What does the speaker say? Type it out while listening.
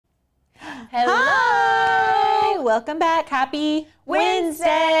Hello. Hi. Welcome back. Happy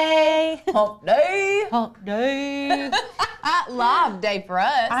Wednesday. Hump day. Hump day. Live day for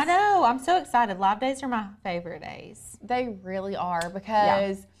us. I know. I'm so excited. Live days are my favorite days. They really are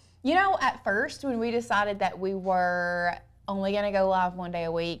because, you know, at first when we decided that we were only going to go live one day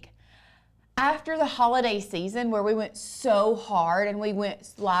a week, after the holiday season where we went so hard and we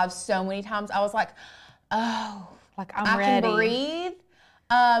went live so many times, I was like, oh, Like I ready. can breathe.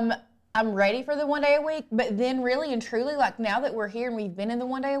 I'm ready for the one day a week. But then really and truly, like now that we're here and we've been in the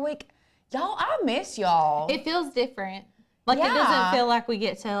one day a week, y'all, I miss y'all. It feels different. Like it doesn't feel like we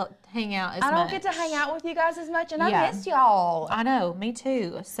get to hang out as much. I don't get to hang out with you guys as much, and I miss y'all. I know, me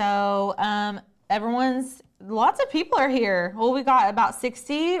too. So lots of people are here. Well, we got about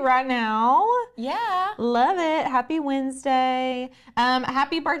 60 right now. Yeah. Love it. Happy Wednesday.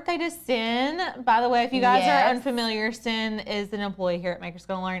 Happy birthday to Sin. By the way, if you guys are unfamiliar, Sin is an employee here at Maker's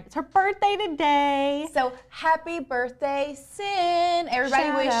Gonna Learn. It's her birthday today. So happy birthday, Sin.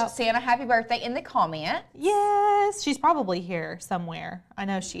 Everybody wish Sin a happy birthday in the comments. Yes. She's probably here somewhere. I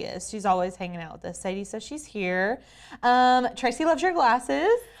know she is. She's always hanging out with us. Sadie says she's here. Tracy loves your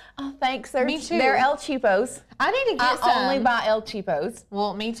glasses. Oh, thanks. Me too. They're El Cheapos. I need to get some. I only buy El Cheapos.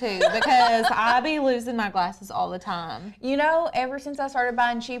 Well, me too, because I be losing my glasses all the time. You know, ever since I started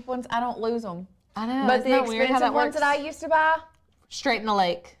buying cheap ones, I don't lose them. I know. But the expensive ones that I used to buy, straight in the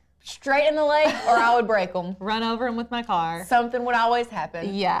lake. Straight in the lake, or I would break them. Run over them with my car. Something would always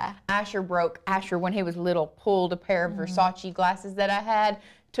happen. Yeah. Asher, when he was little, pulled a pair of Versace glasses that I had,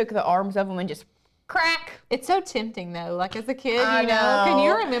 took the arms of them and just crack. It's so tempting though. Like as a kid, you know. Can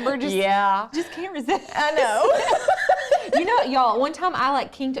you remember just can't resist. I know. You know, y'all, one time I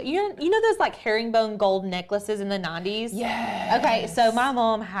like kinked, you know those like herringbone gold necklaces in the 90s? Yes. Okay, so my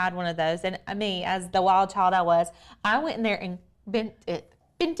mom had one of those, and me, as the wild child I was, I went in there and bent it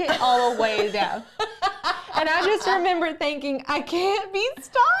all the way down. And I just remember thinking, I can't be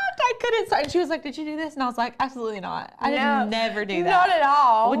stopped. I couldn't stop. And she was like, did you do this? And I was like, absolutely not. I would never do that. Not at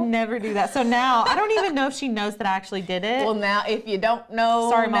all. I would never do that. So now, I don't even know if she knows that I actually did it. Well, now, if you don't know,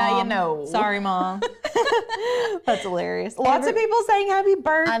 sorry, now Mom. you know. Sorry, Mom. That's hilarious. Lots of people saying happy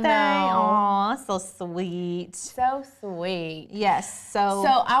birthday. I know. Aw, so sweet. So sweet. Yes.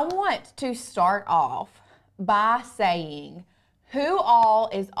 So I want to start off by saying, who all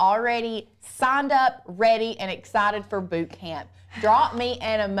is already signed up, ready, and excited for boot camp? Drop me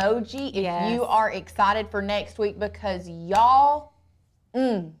an emoji if you are excited for next week, because y'all,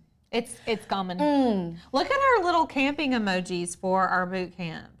 it's coming. Look at our little camping emojis for our boot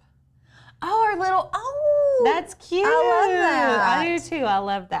camp. Oh, that's cute. I love that. I do too. I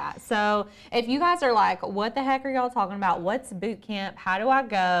love that. So if you guys are like, what the heck are y'all talking about? What's boot camp? How do I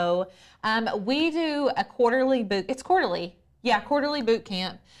go? We do a quarterly boot. It's quarterly. Yeah, quarterly boot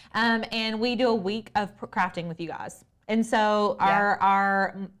camp, and we do a week of crafting with you guys. And so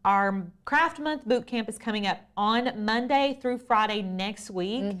our craft month boot camp is coming up on Monday through Friday next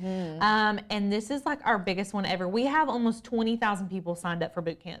week, and this is like our biggest one ever. We have almost 20,000 people signed up for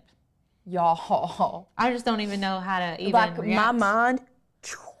boot camp. Y'all, I just don't even know how to even react. My mind.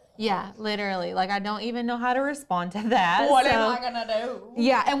 Yeah, literally. Like, I don't even know how to respond to that. What am I going to do?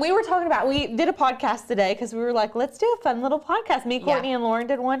 Yeah, and we were talking about, we did a podcast today because we were like, let's do a fun little podcast. Me, Courtney, and Lauren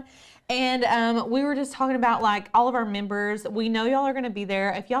did one. And we were just talking about, like, all of our members. We know y'all are going to be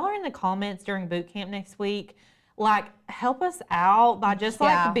there. If y'all are in the comments during boot camp next week, like, help us out by just,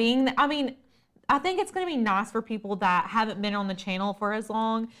 like, being, I mean, I think it's going to be nice for people that haven't been on the channel for as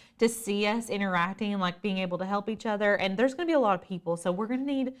long to see us interacting and like being able to help each other. And there's going to be a lot of people, so we're going to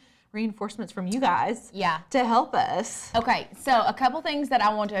need reinforcements from you guys to help us. Okay, so a couple things that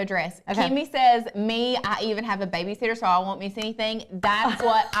I want to address. Kimmy says, I even have a babysitter, so I won't miss anything. That's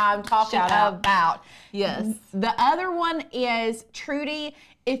what I'm talking about. Yes. The other one is, Trudy,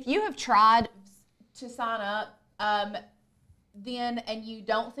 if you have tried to sign up then and you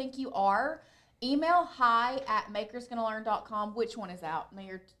don't think you are, email hi@makersgonnalearn.com. Which one is out?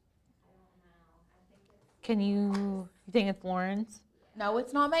 Mayor? Can you think it's Lauren's? No,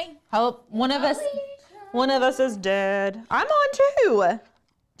 it's not me. Hope one of us is dead. I'm on too.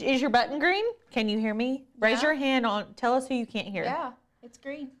 Is your button green? Can you hear me? Raise your hand on. Tell us who you can't hear. Yeah, it's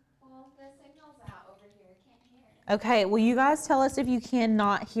green. Well, the signal's out over here. Can't hear it. Okay. Will you guys tell us if you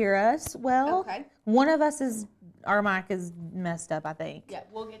cannot hear us? Well, one of us is. Our mic is messed up, I think. Yeah,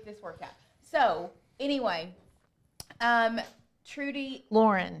 we'll get this worked out. So, anyway, Trudy.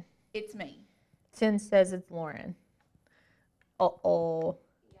 Lauren. It's me. Sin says it's Lauren. Uh-oh.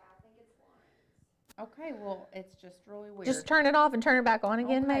 Yeah, I think it's Lauren's. Okay, well, it's just really weird. Just turn it off and turn it back on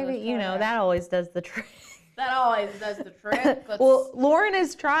again, maybe. You know, that always does the trick. That always does the trick. Well, Lauren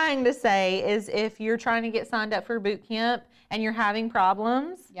is trying to say is if you're trying to get signed up for boot camp and you're having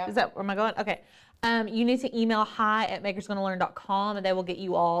problems, is that where am I going? Okay. You need to email hi@makersgonnalearn.com and they will get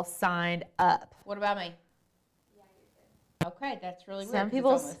you all signed up. What about me? Yeah, you're good. Okay, that's really weird.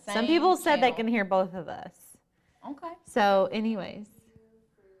 Some people said they can hear both of us. Okay. So, anyways.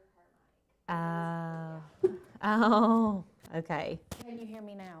 Oh, okay. Can you hear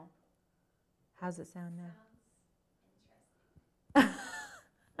me now? How's it sound now?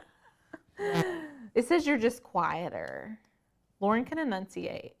 It says you're just quieter. Lauren can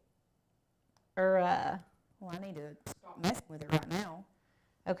enunciate. Well, I need to stop messing with it right now.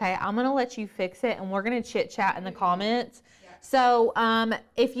 Okay, I'm going to let you fix it, and we're going to chit-chat in the comments. Yeah. So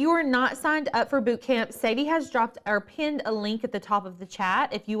if you are not signed up for boot camp, Sadie has dropped or pinned a link at the top of the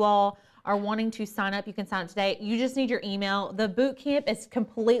chat. If you all are wanting to sign up, you can sign up today. You just need your email. The boot camp is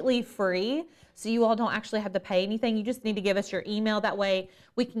completely free, so you all don't actually have to pay anything. You just need to give us your email. That way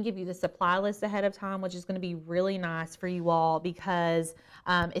we can give you the supply list ahead of time, which is going to be really nice for you all because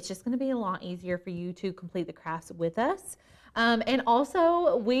it's just going to be a lot easier for you to complete the crafts with us. And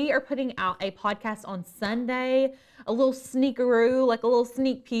also, we are putting out a podcast on Sunday, a little sneakeroo, like a little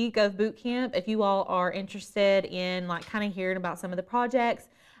sneak peek of boot camp. If you all are interested in like kind of hearing about some of the projects,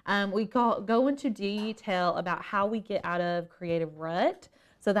 we go into detail about how we get out of creative rut.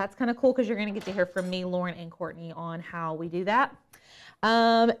 So that's kind of cool because you're going to get to hear from me, Lauren, and Courtney on how we do that.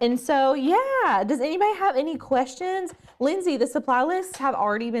 And so, yeah, does anybody have any questions? Lindsay, the supply lists have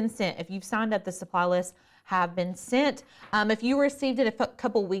already been sent. If you've signed up, the supply lists have been sent. If you received it a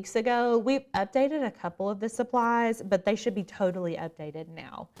couple weeks ago, we've updated a couple of the supplies, but they should be totally updated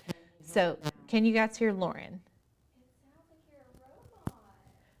now. So, can you guys hear Lauren?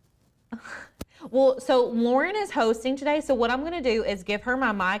 Well, so Lauren is hosting today. So what I'm going to do is give her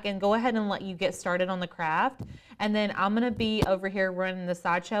my mic and go ahead and let you get started on the craft. And then I'm going to be over here running the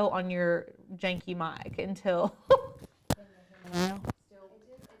sideshow on your janky mic until...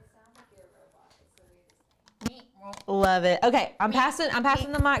 Love it. Okay, I'm passing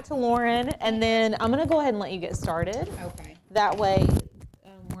the mic to Lauren, and then I'm going to go ahead and let you get started. Okay. That way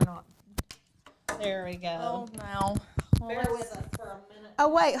we're not... There we go. Oh, no. Bear with us for a minute. Oh,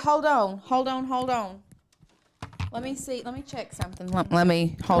 wait, hold on. Let me see, let me check something. Let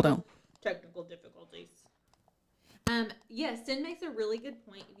me, hold on. Technical difficulties. Yes, Sin makes a really good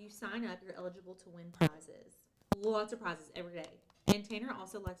point. If you sign up, you're eligible to win prizes. Lots of prizes every day. And Tanner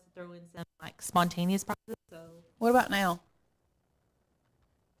also likes to throw in some like spontaneous prizes. So what about now?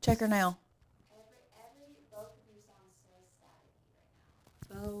 Check her now. Both of you sound so staticky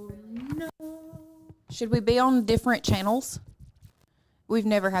right now. Oh no. Should we be on different channels? We've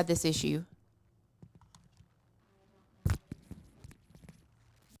never had this issue.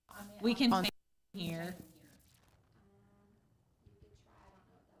 We can fix it here. You could try. I don't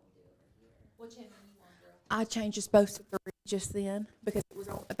know what that will do over here. What channel do you want, girl? I changed us both to 3 just then because it was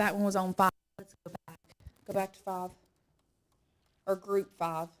on, that one was on 5. Let's go back. Go back to 5. Or group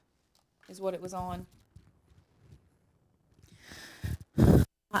 5 is what it was on.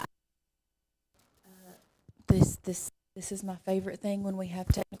 This is my favorite thing when we have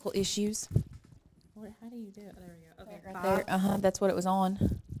technical issues. How do you do it? There we go. Okay, Right there. That's what it was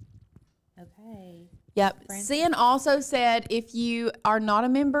on. Okay. Yep. Francis? Sin also said if you are not a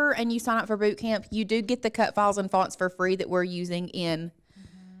member and you sign up for boot camp, you do get the cut files and fonts for free that we're using in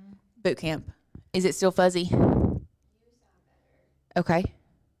boot camp. Is it still fuzzy? You sound better. Okay.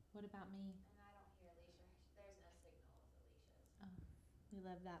 What about me? And I don't hear Alicia. There's no signal with Alicia's. Oh, we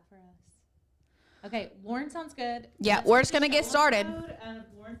love that for us. Okay, Lauren sounds good. Yeah, we're just gonna get started.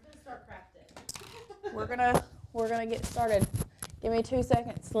 Lauren's gonna start crafting. We're gonna get started. Give me 2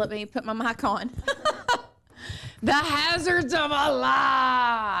 seconds. Let me put my mic on. The hazards of a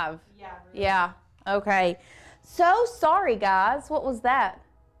live. Yeah. Really. Yeah. Okay. So sorry, guys. What was that?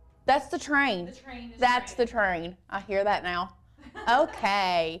 That's the train. The train is That's the train. I hear that now.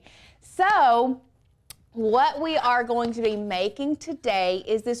 Okay. So what we are going to be making today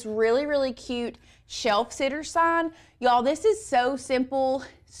is this really, really cute shelf sitter sign. Y'all, this is so simple,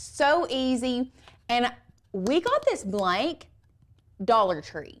 so easy. And we got this blank Dollar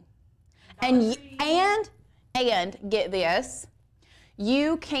Tree. And get this,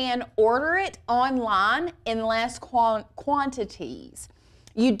 you can order it online in less quantities.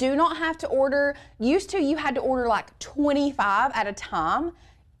 You do not have to order, used to you had to order like 25 at a time.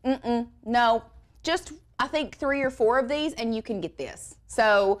 No, just I think 3 or 4 of these and you can get this.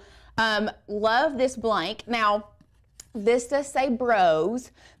 So love this blank. Now, this does say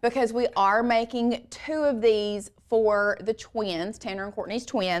bros because we are making 2 of these for the twins, Tanner and Courtney's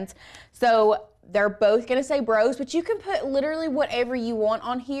twins. So They're both gonna say bros, but you can put literally whatever you want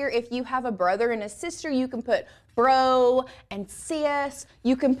on here. If you have a brother and a sister, you can put bro and sis.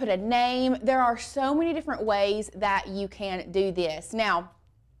 You can put a name. There are so many different ways that you can do this. Now,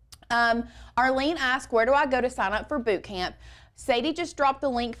 Arlene asked, where do I go to sign up for boot camp? Sadie just dropped the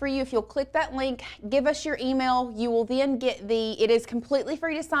link for you. If you'll click that link, give us your email, you will then get it is completely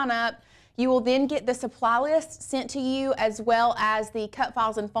free to sign up. You will then get the supply list sent to you, as well as the cut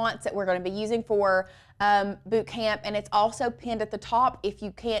files and fonts that we're going to be using for boot camp, and it's also pinned at the top if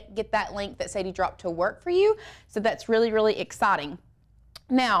you can't get that link that Sadie dropped to work for you. So that's really, really exciting.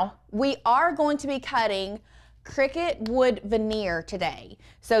 Now, we are going to be cutting Cricut wood veneer today.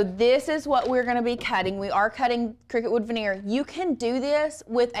 So this is what we're going to be cutting. We are cutting Cricut wood veneer. You can do this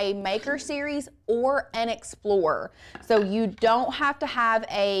with a Maker Series or an Explorer. So you don't have to have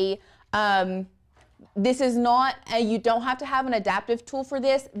a you don't have to have an adaptive tool for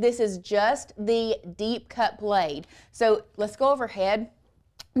this. This is just the deep cut blade. So let's go overhead.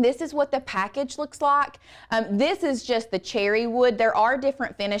 This is what the package looks like. This is just the cherry wood. There are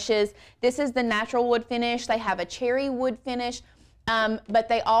different finishes. This is the natural wood finish. They have a cherry wood finish, but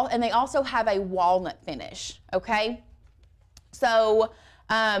they also have a walnut finish, okay? So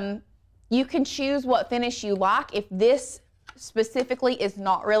you can choose what finish you like. If this specifically is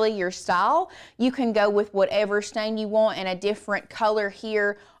not really your style, you can go with whatever stain you want and a different color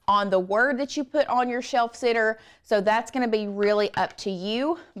here on the word that you put on your shelf sitter. So that's going to be really up to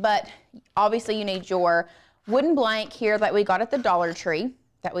you, but obviously you need your wooden blank here that we got at the Dollar Tree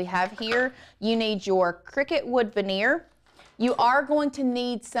that we have here. You need your Cricut wood veneer. You are going to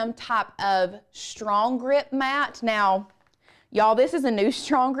need some type of strong grip mat. Now, y'all, this is a new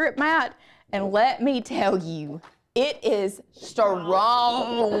strong grip mat, and let me tell you, it is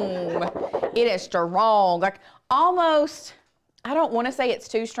strong. It is strong, like almost, I don't want to say it's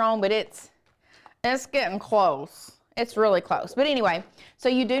too strong, but it's getting close. It's really close. But anyway, so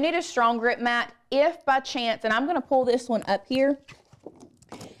you do need a strong grip mat. If by chance, and I'm going to pull this one up here,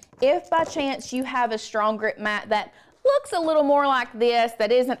 if by chance you have a strong grip mat that looks a little more like this,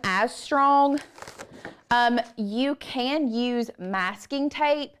 that isn't as strong, you can use masking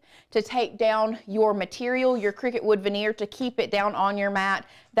tape to take down your material, your Cricut wood veneer, to keep it down on your mat.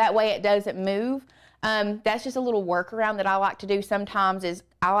 That way it doesn't move. That's just a little workaround that I like to do sometimes, is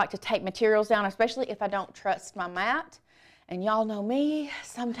I like to take materials down, especially if I don't trust my mat. And y'all know me,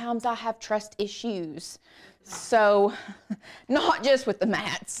 sometimes I have trust issues. So, not just with the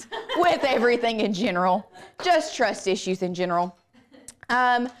mats, with everything in general, just trust issues in general.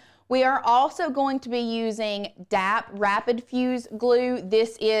 We are also going to be using DAP Rapid Fuse glue.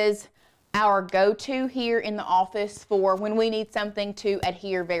 This is our go-to here in the office for when we need something to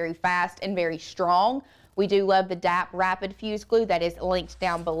adhere very fast and very strong. We do love the DAP Rapid Fuse glue that is linked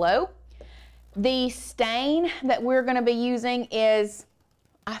down below. The stain that we're going to be using is,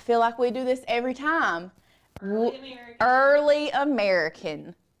 I feel like we do this every time. Early American. Early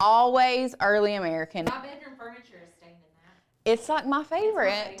American. Always Early American. My bedroom furniture is stained in that. It's like my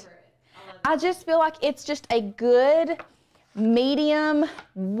favorite. It's my favorite. I love I just feel like it's just a good medium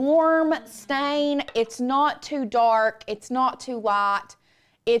warm stain. It's not too dark, it's not too light.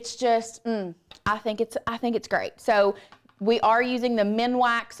 It's just I think it's great. So we are using the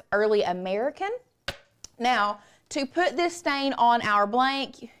Minwax Early American. Now, to put this stain on our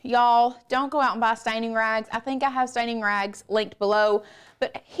blank, y'all, don't go out and buy staining rags. I think I have staining rags linked below,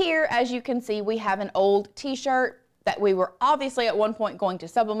 but here, as you can see, we have an old t-shirt that we were obviously at one point going to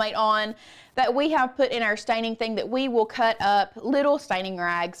sublimate on, that we have put in our staining thing that we will cut up little staining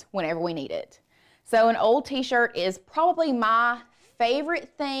rags whenever we need it. So an old t-shirt is probably my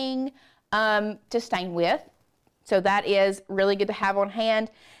favorite thing to stain with. So that is really good to have on hand.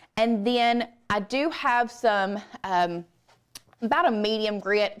 And then I do have some, about a medium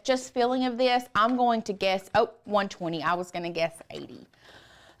grit, just filling of this. I'm going to guess, 120. I was going to guess 80.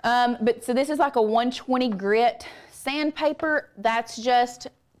 But so this is like a 120 grit sandpaper. That's just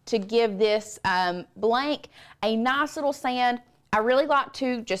to give this blank a nice little sand. I really like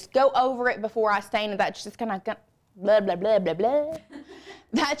to just go over it before I stain it. That's just kind of blah, blah, blah, blah, blah.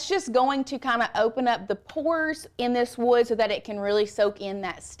 That's just going to kind of open up the pores in this wood so that it can really soak in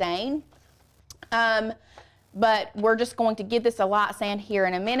that stain. But we're just going to give this a light sand here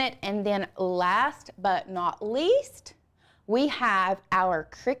in a minute. And then last but not least, we have our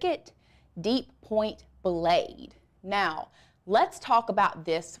Cricut Deep Point Blade. Now, let's talk about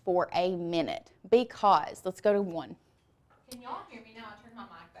this for a minute, because let's go to one. Can y'all hear me now? I turned my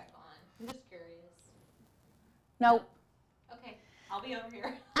mic back on. I'm just curious. Nope. Okay, I'll be over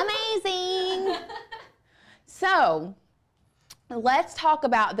here. Amazing. So, let's talk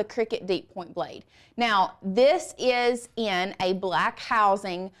about the Cricut deep point blade. Now, this is in a black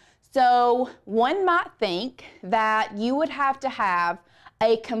housing, so one might think that you would have to have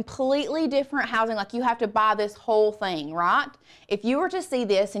a completely different housing, like you have to buy this whole thing, right? If you were to see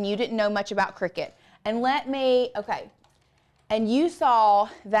this and you didn't know much about Cricut, and and you saw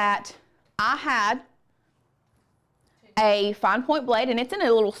that I had a fine point blade, and it's in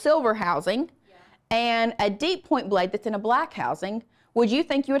a little silver housing, and a deep point blade that's in a black housing, would you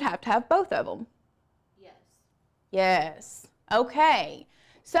think you would have to have both of them? Yes. Yes. Okay.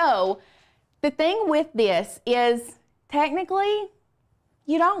 So the thing with this is technically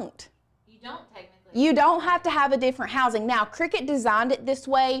you don't. You don't technically. You don't have to have a different housing. Now, Cricut designed it this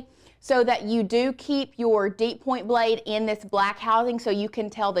way so that you do keep your deep point blade in this black housing so you can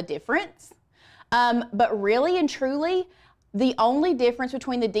tell the difference. But really and truly, the only difference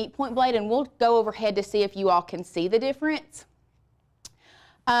between the deep point blade, and we'll go overhead to see if you all can see the difference.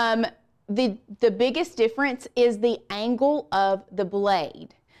 The biggest difference is the angle of the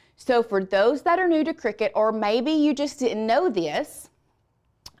blade. So for those that are new to Cricut, or maybe you just didn't know this,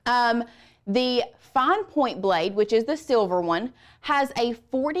 the fine point blade, which is the silver one, has a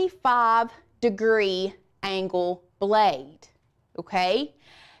 45-degree angle blade, okay?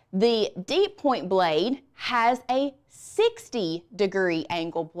 The deep point blade has a 60-degree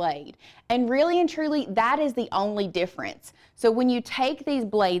angle blade. And really and truly, that is the only difference. So when you take these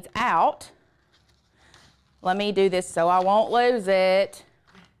blades out, let me do this so I won't lose it,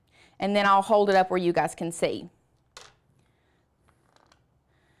 and then I'll hold it up where you guys can see.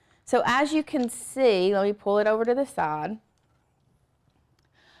 So as you can see, let me pull it over to the side.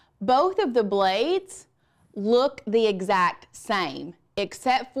 Both of the blades look the exact same,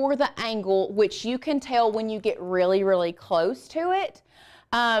 except for the angle, which you can tell when you get really, really close to it.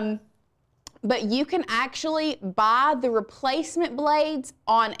 But you can actually buy the replacement blades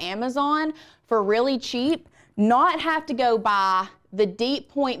on Amazon for really cheap, not have to go buy the deep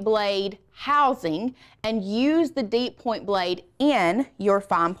point blade housing and use the deep point blade in your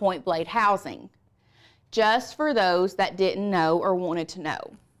fine point blade housing. Just for those that didn't know or wanted to know.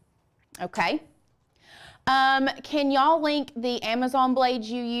 Okay? Can y'all link the Amazon blades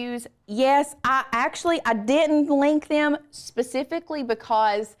you use? Yes, I didn't link them specifically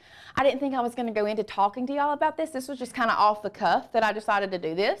because I didn't think I was going to go into talking to y'all about this. This was just kind of off the cuff that I decided to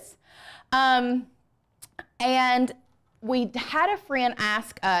do this. And we had a friend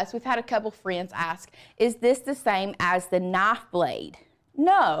ask us, we've had a couple friends ask, is this the same as the knife blade?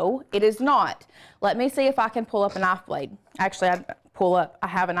 No, it is not. Let me see if I can pull up a knife blade. Actually, I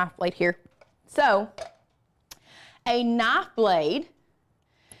have a knife blade here. So, a knife blade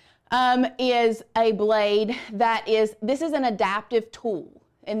is a blade that this is an adaptive tool.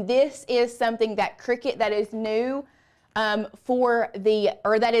 And this is something that Cricut, that is new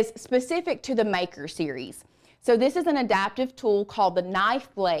that is specific to the Maker series. So this is an adaptive tool called the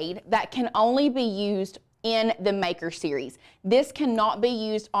knife blade that can only be used in the Maker series. This cannot be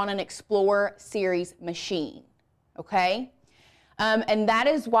used on an Explorer series machine, okay? And that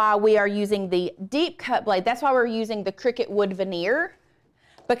is why we are using the deep cut blade. That's why we're using the Cricut wood veneer,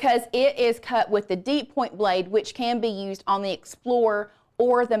 because it is cut with the deep point blade, which can be used on the Explorer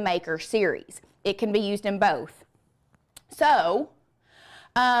or the Maker series. It can be used in both. So,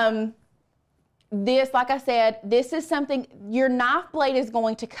 this, like I said, this is something, your knife blade is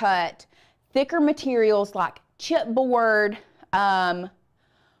going to cut thicker materials like chipboard,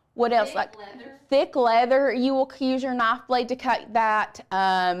 what else? Like thick leather. You will use your knife blade to cut that.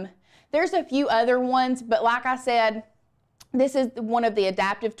 There's a few other ones, but like I said, this is one of the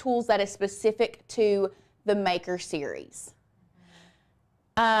adaptive tools that is specific to the Maker series.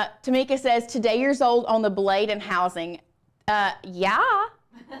 Tamika says, today years old on the blade and housing. Yeah.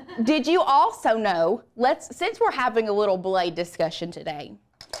 Did you also know, since we're having a little blade discussion today,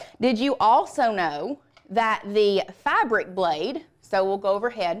 did you also know that the fabric blade, so we'll go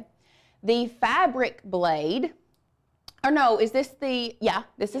overhead, the fabric blade, or no, is this the, yeah,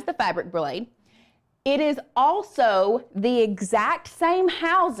 this is the fabric blade. It is also the exact same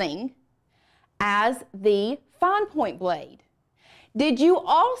housing as the fine point blade. Did you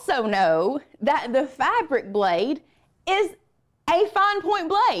also know that the fabric blade is a fine point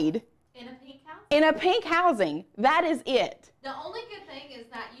blade? In a pink house? In a pink housing. That is it. The only good thing is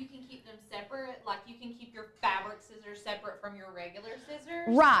that you can keep them separate. Like you can keep your fabric scissors separate from your regular scissors.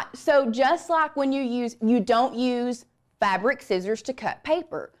 Right. So just like when you don't use fabric scissors to cut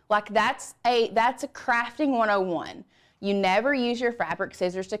paper. Like that's a crafting 101. You never use your fabric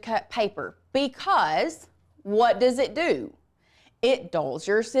scissors to cut paper because what does it do? It dulls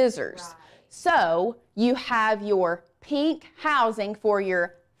your scissors. Right. So you have your pink housing for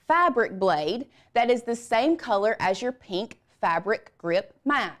your fabric blade that is the same color as your pink fabric grip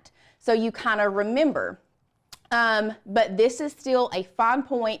mat. So you kind of remember. But this is still a fine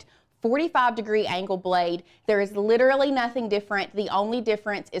point, 45-degree angle blade. There is literally nothing different. The only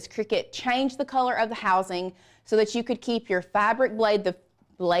difference is Cricut changed the color of the housing so that you could keep your fabric blade, the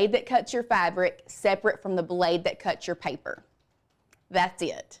blade that cuts your fabric, separate from the blade that cuts your paper. That's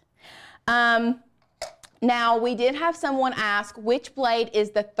it. Now, we did have someone ask which blade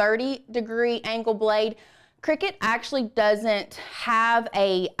is the 30-degree angle blade. Cricut actually doesn't have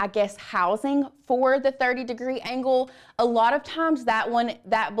a, I guess, housing for the 30-degree angle. A lot of times that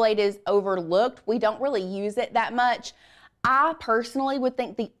blade is overlooked. We don't really use it that much. I personally would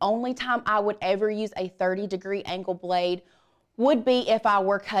think the only time I would ever use a 30-degree angle blade would be if I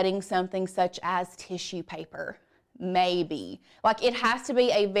were cutting something such as tissue paper. Maybe. Like, it has to be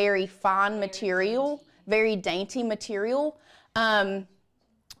a very fine material, very dainty material.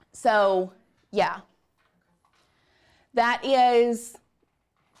 So, yeah. That is,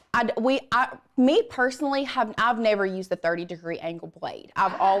 me personally, I've never used the 30-degree angle blade.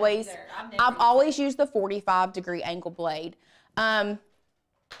 I've always used the 45-degree angle blade.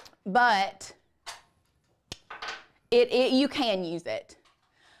 But you can use it.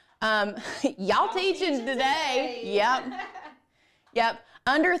 Y'all teaching today. Yep. Yep.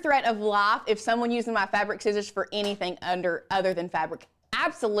 Under threat of life, if someone using my fabric scissors for anything other than fabric,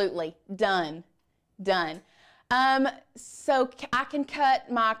 absolutely done. So I can cut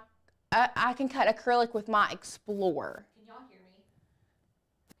acrylic with my Explorer. Can y'all hear me?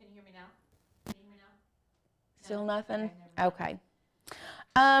 Can you hear me now? Can you hear me now? Still nothing? Okay.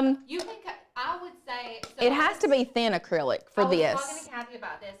 You can cut, I would say. So it has to be thin acrylic for this. I was talking to Kathy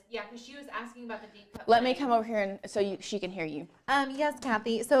about this. Yeah, because she was asking about the deep cut. Let me come over here and so she can hear you. Yes,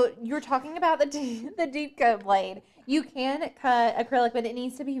 Kathy. So you're talking about the deep cut blade. You can cut acrylic, but it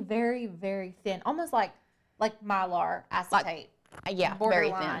needs to be very, very thin, almost like Mylar acetate. Yeah,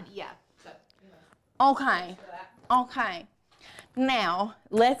 borderline. very thin. Yeah. So, Okay. Okay. Now,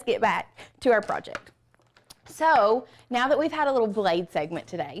 let's get back to our project. So, now that we've had a little blade segment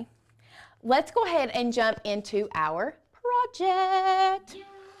today, let's go ahead and jump into our project. Yeah.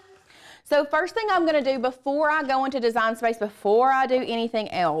 So, first thing I'm going to do before I go into Design Space, before I do anything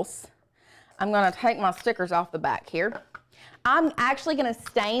else, I'm going to take my stickers off the back here. I'm actually going to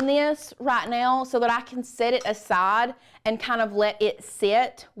stain this right now so that I can set it aside and kind of let it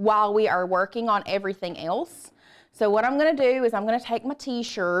sit while we are working on everything else. So what I'm going to do is I'm going to take my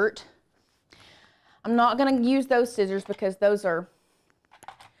t-shirt. I'm not going to use those scissors because those are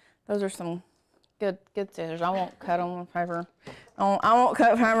some good scissors. I won't cut them with paper. I won't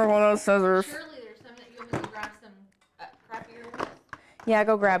cut paper with those scissors. Surely there's some that you want me to grab some crappier ones. Yeah,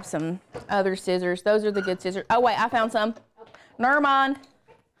 go grab some other scissors. Those are the good scissors. Oh wait, I found some. Never mind.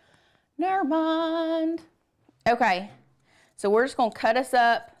 Okay, so we're just gonna cut us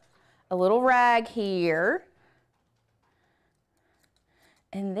up a little rag here.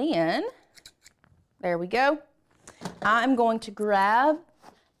 And then, there we go. I'm going to grab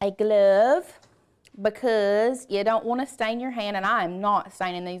a glove because you don't want to stain your hand, and I am not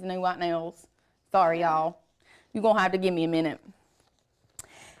staining these new white nails. Sorry, y'all. You're gonna have to give me a minute.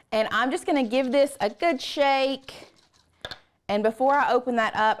 And I'm just gonna give this a good shake. And before I open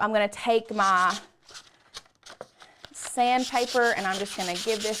that up, I'm going to take my sandpaper and I'm just going to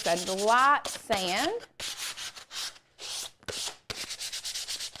give this a light sand.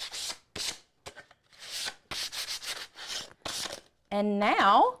 And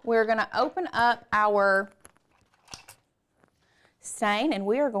now we're going to open up our stain and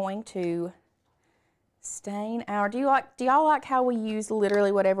we are going to stain our, do y'all like how we use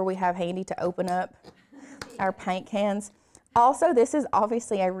literally whatever we have handy to open up our paint cans? Also, this is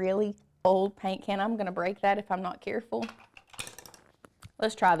obviously a really old paint can. I'm going to break that if I'm not careful.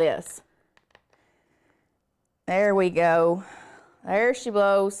 Let's try this. There we go. There she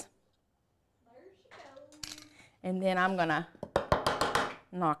blows. And then I'm going to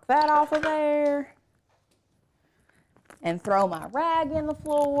knock that off of there and throw my rag in the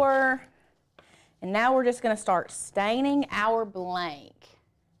floor. And now we're just going to start staining our blank.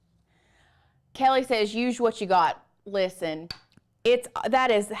 Kelly says, use what you got. Listen,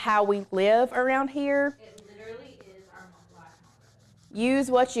 that is how we live around here. It literally is our life motto. Use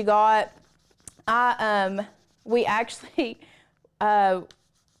what you got. We actually, I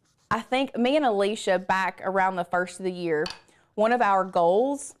think me and Alicia back around the first of the year, one of our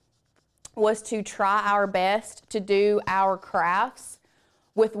goals was to try our best to do our crafts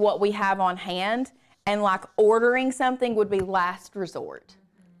with what we have on hand, and like ordering something would be last resort.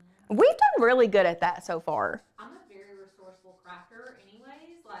 We've done really good at that so far. I'm a very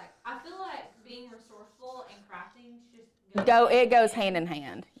It goes hand in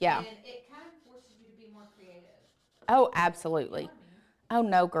hand. Yeah. And it kind of forces you to be more creative. Oh, absolutely. Oh,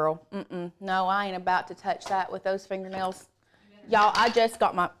 no, girl. No, I ain't about to touch that with those fingernails. Y'all, I just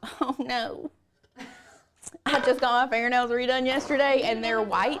got my, oh, no. I just got my fingernails redone yesterday, and they're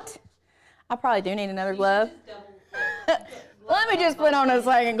white. I probably do need another glove. Let me just put on a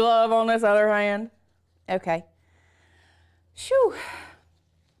second glove on this other hand. Okay. Shoo.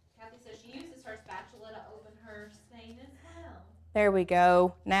 Kathy says she uses her spatula to open her stain as well. There we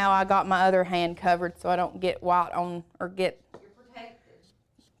go. Now I got my other hand covered so I don't get white on, or get... You're protected.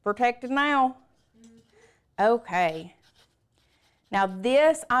 Protected now. Okay. Now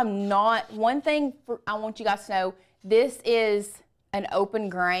this, one thing I want you guys to know, this is an open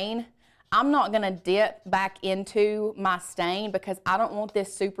grain. I'm not gonna dip back into my stain because I don't want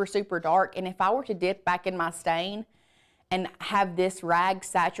this super, super dark. And if I were to dip back in my stain and have this rag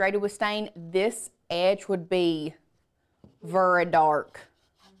saturated with stain, this edge would be very dark.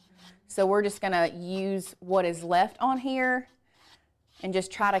 So we're just gonna use what is left on here and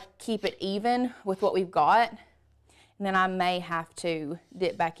just try to keep it even with what we've got. And then I may have to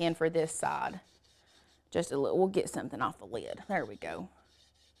dip back in for this side. Just a little, we'll get something off the lid. There we go.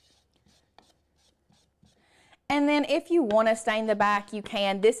 And then if you want to stain the back, you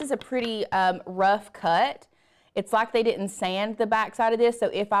can. This is a pretty rough cut. It's like they didn't sand the back side of this,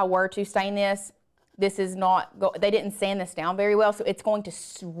 so if I were to stain this, this is not, they didn't sand this down very well, so it's going to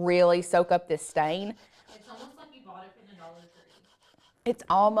really soak up this stain. It's almost like you bought it from the Dollar Tree. It's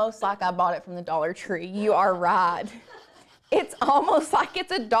almost like I bought it from the Dollar Tree. You are right. It's almost like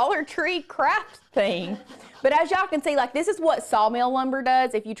it's a Dollar Tree craft thing. But as y'all can see, like this is what sawmill lumber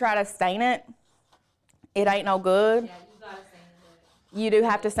does. If you try to stain it, it ain't no good. Yeah, you gotta sand it. You do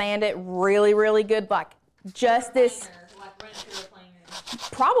have to sand it really, really good. Like just this, Like run through a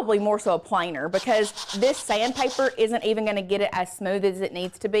planer. probably more so a planer, because this sandpaper isn't even gonna get it as smooth as it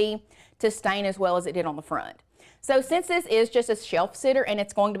needs to be to stain as well as it did on the front. So since this is just a shelf sitter and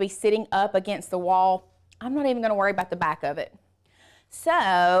it's going to be sitting up against the wall, I'm not even gonna worry about the back of it.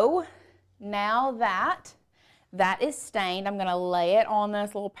 So now that is stained, I'm gonna lay it on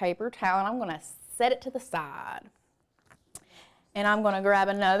this little paper towel and I'm gonna set it to the side. And I'm gonna grab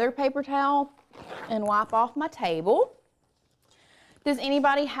another paper towel and wipe off my table. Does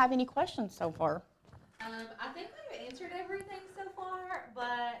anybody have any questions so far? I think we've answered everything so far,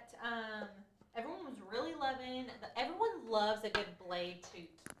 but everyone was really loving, everyone loves a good blade tutorial.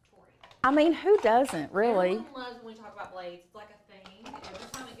 I mean, who doesn't, really? Everyone loves when we talk about blades. It's like a thing.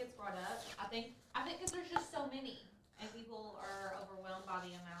 Every time it gets brought up, I think because there's just so many, and people are overwhelmed by the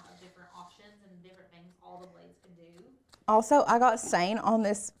amount of different options and different things all the blades can do. Also, I got stain on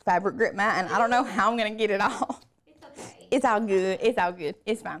this fabric grip mat, and I don't know how I'm gonna get it off. It's okay. It's all good. It's all good.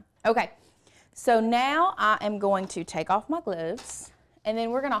 It's fine. Okay. So now I am going to take off my gloves, and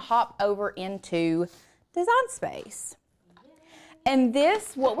then we're gonna hop over into Design Space. And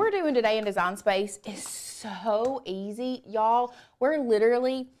this, what we're doing today in Design Space is so easy, y'all. We're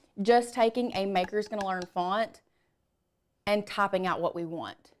literally just taking a Maker's Gonna Learn font and typing out what we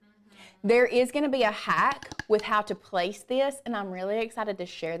want. There is gonna be a hack with how to place this, and I'm really excited to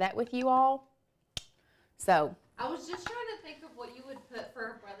share that with you all. So. I was just trying to think of what you would put for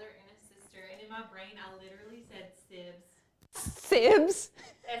a brother and a sister, and in my brain, I literally said sibs. Sibs?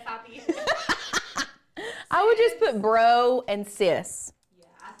 S-I-B. I would just put bro and sis. Yeah,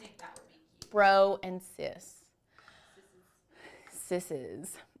 I think that would be cute. Bro and sis. Sisses.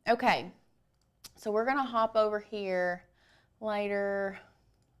 Okay. So we're gonna hop over here later.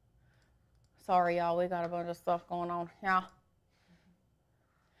 Sorry, y'all, we got a bunch of stuff going on. Yeah.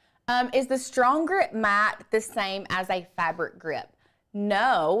 Is the strong grip mat the same as a fabric grip?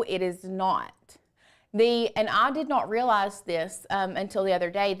 No, it is not. And I did not realize this until the other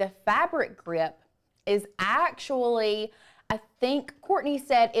day. The fabric grip is actually, I think Courtney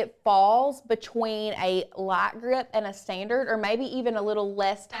said it falls between a light grip and a standard, or maybe even a little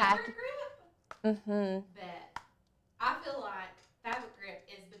less tacky. Fabric grip? Mm-hmm. Bet. I feel like fabric grip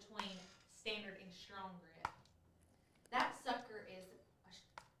is between standard and strong grip. That sucker is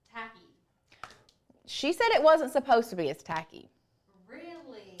tacky. She said it wasn't supposed to be as tacky.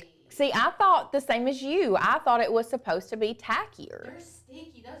 Really? See, I thought the same as you. I thought it was supposed to be tackier. They're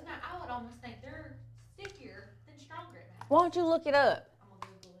sticky. Those not, I would almost think they're stickier than strong grip mats. Why don't you look it up? I'm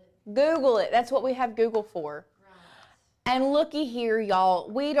gonna Google it. Google it. That's what we have Google for. Right. And looky here,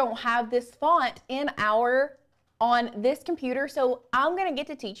 y'all. We don't have this font on this computer, so I'm gonna get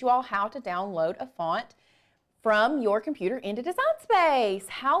to teach you all how to download a font from your computer into Design Space.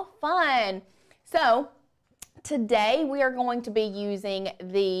 How fun. So today we are going to be using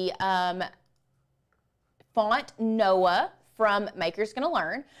the font Noah from Maker's Gonna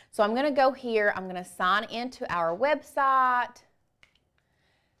Learn. So I'm gonna go here, I'm gonna sign into our website.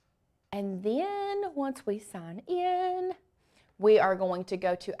 And then once we sign in, we are going to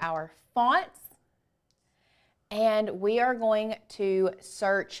go to our fonts and we are going to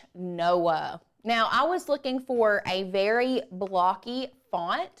search Noah. Now, I was looking for a very blocky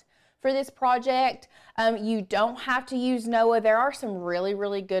font for this project. You don't have to use Noah. There are some really,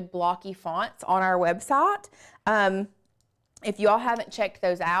 really good blocky fonts on our website. If you all haven't checked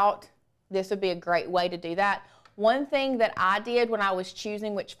those out, this would be a great way to do that. One thing that I did when I was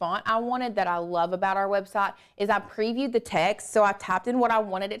choosing which font I wanted that I love about our website is I previewed the text. So I typed in what I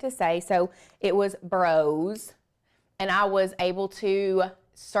wanted it to say. So it was bros, and I was able to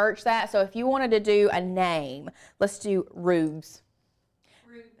search that. So if you wanted to do a name, let's do Rubes.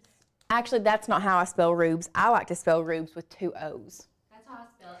 Actually, that's not how I spell Rubes. I like to spell Rubes with 2 O's. That's how I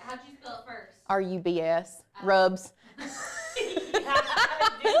spell it. How'd you spell it first? R-U-B-S. Rubs.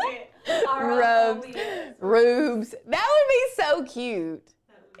 Rubs. Rubes. That would be so cute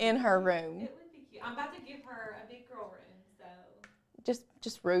in her room. It would be cute. I'm about to give her a big girl room, so.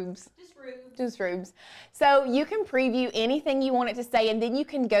 Just Rubes. Just Rubes. Just Rubes. So you can preview anything you want it to say, and then you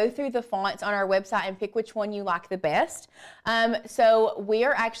can go through the fonts on our website and pick which one you like the best. So we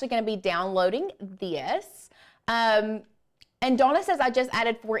are actually going to be downloading this. And Donna says, I just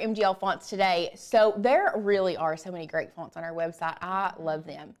added 4 MGL fonts today. So there really are so many great fonts on our website. I love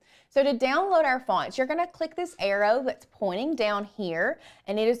them. So to download our fonts, you're gonna click this arrow that's pointing down here,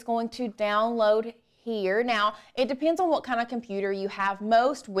 and it is going to download here. Now, it depends on what kind of computer you have.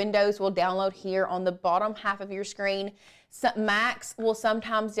 Most Windows will download here on the bottom half of your screen. Macs will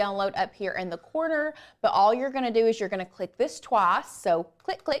sometimes download up here in the corner, but all you're gonna do is you're gonna click this twice. So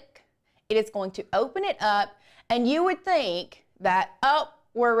click, click. It is going to open it up. And you would think that, oh,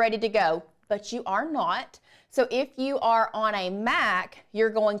 we're ready to go, but you are not. So if you are on a Mac, you're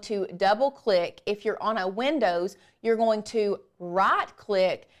going to double click. If you're on a Windows, you're going to right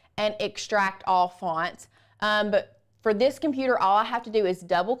click and extract all fonts. But for this computer, all I have to do is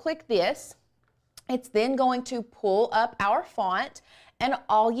double click this. It's then going to pull up our font, and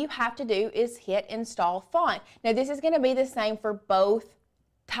all you have to do is hit install font. Now this is going to be the same for both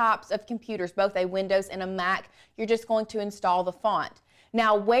types of computers, both a Windows and a Mac. You're just going to install the font.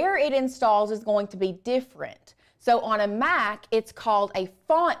 Now, where it installs is going to be different. So on a Mac, it's called a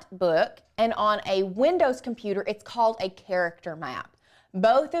font book, and on a Windows computer, it's called a character map.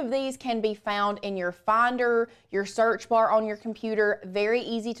 Both of these can be found in your Finder, your search bar on your computer, very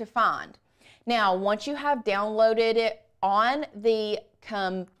easy to find. Now, once you have downloaded it on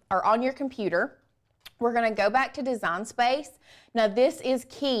on your computer, we're going to go back to Design Space. Now this is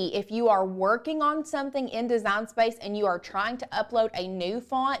key. If you are working on something in Design Space and you are trying to upload a new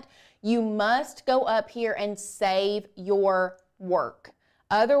font, you must go up here and save your work.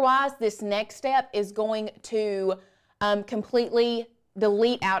 Otherwise, this next step is going to completely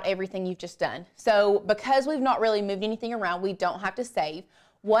delete out everything you've just done. So because we've not really moved anything around, we don't have to save.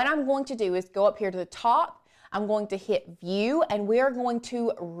 What I'm going to do is go up here to the top. I'm going to hit View, and we are going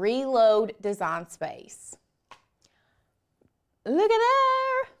to reload Design Space. Look at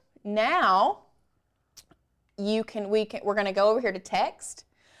there. Now, we're going to go over here to Text.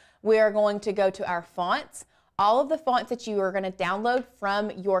 We are going to go to our fonts. All of the fonts that you are going to download from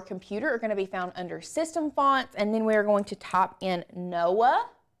your computer are going to be found under System Fonts, and then we are going to type in Noah,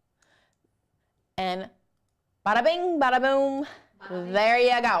 and bada bing, bada boom. There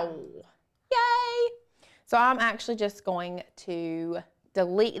you go. Yay! So I'm actually just going to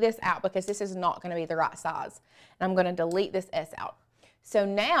delete this out because this is not going to be the right size. And I'm going to delete this S out. So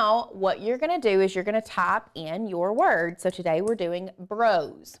now what you're going to do is you're going to type in your word. So today we're doing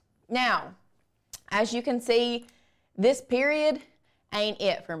bros. Now, as you can see, this period ain't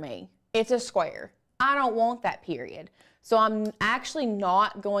it for me. It's a square. I don't want that period. So I'm actually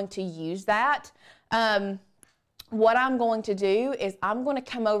not going to use that. What I'm going to do is I'm going to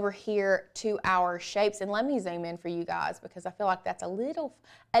come over here to our shapes, and let me zoom in for you guys because I feel like that's a little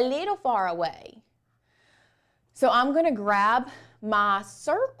far away. So I'm going to grab my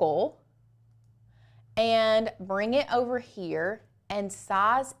circle and bring it over here and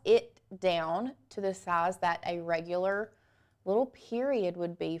size it down to the size that a regular little period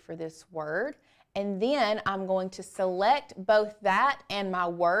would be for this word. And then I'm going to select both that and my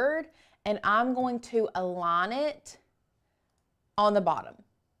word, and I'm going to align it on the bottom.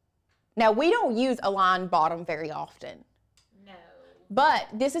 Now, we don't use align bottom very often. No. But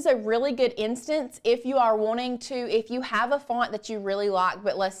this is a really good instance if you are wanting to, if you have a font that you really like,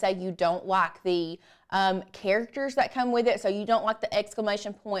 but let's say you don't like the characters that come with it. So you don't like the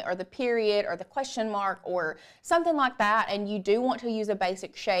exclamation point or the period or the question mark or something like that, and you do want to use a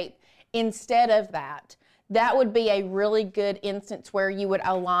basic shape instead of that, that would be a really good instance where you would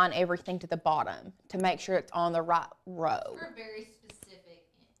align everything to the bottom to make sure it's on the right row. For very specific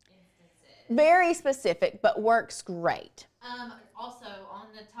instances. Very specific, but works great. Also, on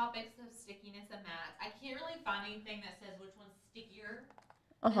the topics of stickiness of mats, I can't really find anything that says which one's stickier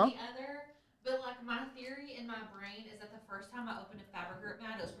than the other. But like my theory in my brain is that the first time I opened a fabric grip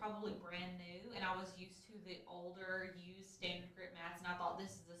mat, it was probably brand new, and I was used to the older used standard grip mats, and I thought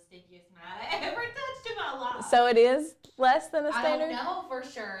this is the stickiest mat I ever touched in my life. So it is less than a standard? I don't know for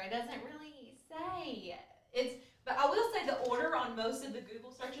sure. It doesn't really say. But I will say the order on most of the Google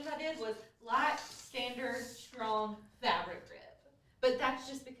searches I did was light, standard, strong, fabric grip. But that's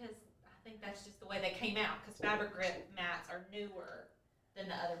just because I think that's just the way they came out, because fabric grip mats are newer than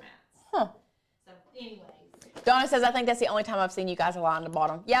the other mats. Huh. So anyways. Donna says, I think that's the only time I've seen you guys align the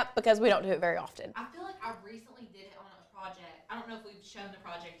bottom. Yep, because we don't do it very often. I feel like I recently did it on a project. I don't know if we've shown the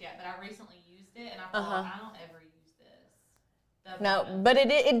project yet, but I recently used it, and I thought, I don't ever use this. No, but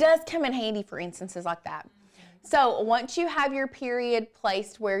it does come in handy for instances like that. So once you have your period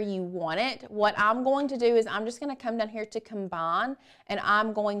placed where you want it, what I'm going to do is I'm just going to come down here to combine, and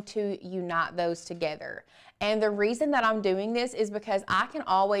I'm going to unite those together. And the reason that I'm doing this is because I can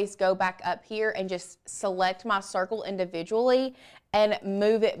always go back up here and just select my circle individually and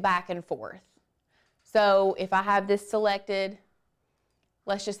move it back and forth. So if I have this selected,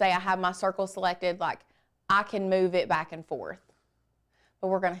 let's just say I have my circle selected, like I can move it back and forth. But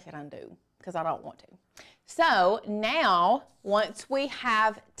we're going to hit undo because I don't want to. So now, once we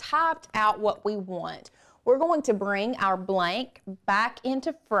have typed out what we want, we're going to bring our blank back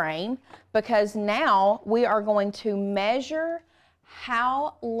into frame, because now we are going to measure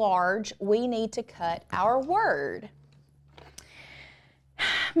how large we need to cut our word.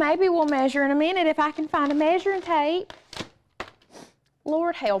 Maybe we'll measure in a minute if I can find a measuring tape.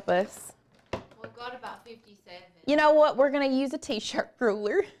 Lord help us. We've got about 57. You know what? We're going to use a t-shirt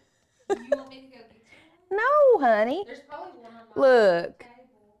ruler. You want me to go get you? No, honey. There's probably one on my Look. table.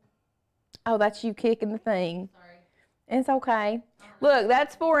 Oh, that's you kicking the thing. Sorry. It's okay. Look,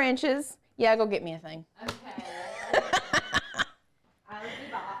 that's 4 inches. Yeah, go get me a thing. Okay. I'll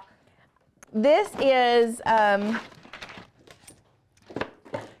be back. This is,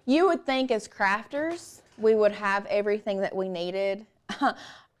 you would think as crafters, we would have everything that we needed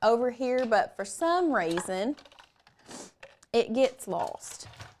over here, but for some reason, it gets lost.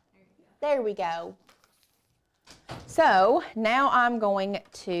 There we go. So now I'm going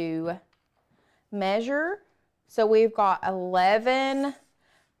to measure. So we've got 11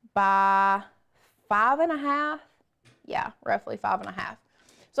 by 5.5. Yeah, roughly 5.5.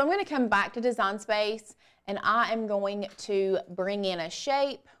 So I'm going to come back to Design Space, and I am going to bring in a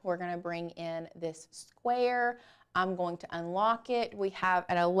shape. We're going to bring in this square. I'm going to unlock it. We have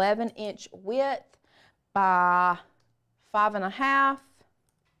an 11-inch width by 5.5.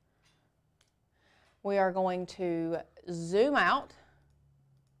 We are going to zoom out,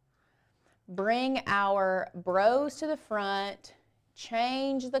 bring our bros to the front,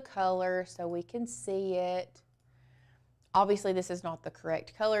 change the color so we can see it. Obviously, this is not the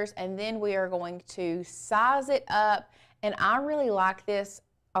correct colors. And then we are going to size it up. And I really like this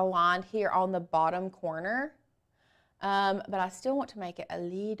aligned here on the bottom corner. But I still want to make it a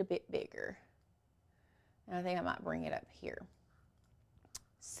little bit bigger. And I think I might bring it up here.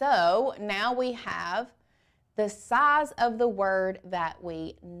 So now we have the size of the word that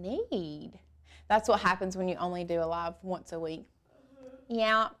we need. That's what happens when you only do a live once a week.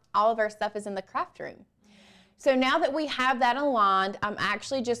 Yeah, all of our stuff is in the craft room. So now that we have that aligned, I'm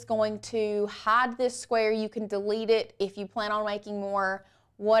actually just going to hide this square. You can delete it if you plan on making more,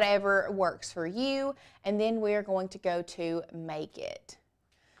 whatever works for you. And then we're going to go to make it.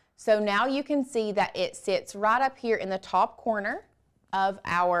 So now you can see that it sits right up here in the top corner of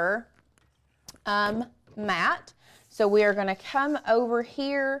our mat. So we are going to come over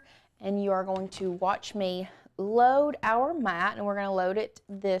here, and you are going to watch me load our mat, and we're going to load it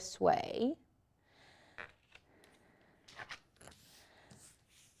this way.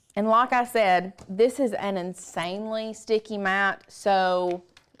 And like I said, this is an insanely sticky mat, so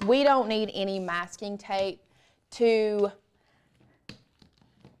we don't need any masking tape to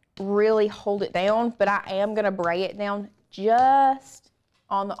really hold it down, but I am going to bray it down just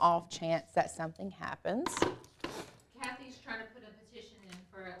on the off chance that something happens. Kathy's trying to put a petition in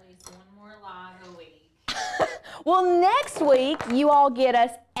for at least one more live a week. Well, next week, you all get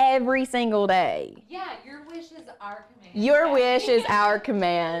us every single day. Yeah, your wish is our command. Your wish is our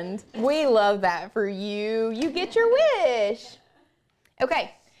command. We love that for you. You get your wish.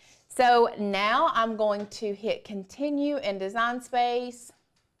 Okay, so now I'm going to hit continue in Design Space.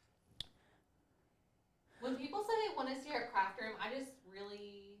 When people say they want us here at Craft Room,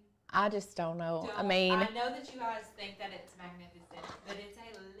 I just don't know. I know that you guys think that it's magnificent, but it's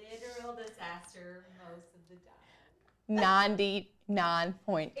a literal disaster most of the time.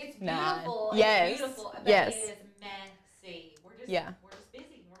 99.9. It's beautiful. Yes. It's beautiful, but yes. it is messy. We're just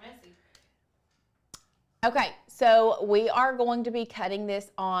busy. We're messy. Okay, so we are going to be cutting this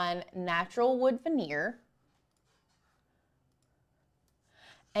on natural wood veneer.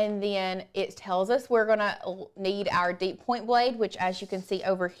 And then it tells us we're gonna need our deep point blade, which as you can see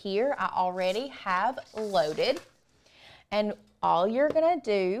over here, I already have loaded. And all you're gonna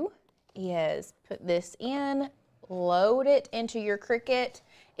do is put this in, load it into your Cricut.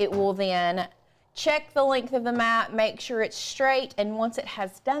 It will then check the length of the mat, make sure it's straight, and once it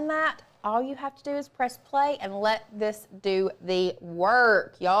has done that, all you have to do is press play and let this do the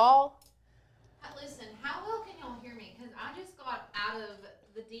work, y'all. Listen, how well can y'all hear me? Because I just got out of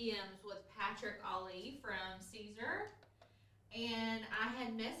the DMs with Patrick Ali from Caesar, and I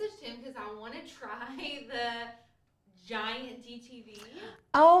had messaged him because I want to try the giant DTV.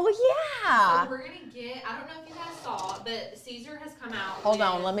 Oh, yeah. So we're going to get, I don't know if you guys saw, but Caesar has come out Hold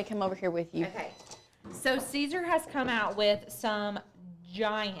on, let me come over here with you. Okay. So Caesar has come out with some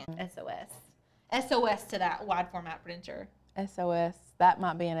giant SOS to that wide format printer. SOS. That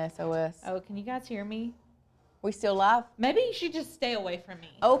might be an SOS. Oh, can you guys hear me? We still live? Maybe you should just stay away from me.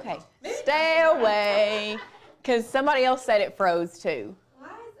 Okay. Stay away. Because somebody else said it froze too.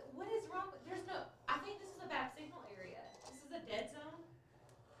 What is wrong with, I think this is a bad signal area. This is a dead zone.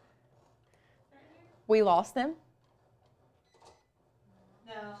 Right here? We lost them?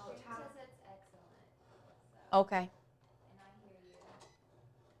 No. It says it's excellent. So, Okay. and I hear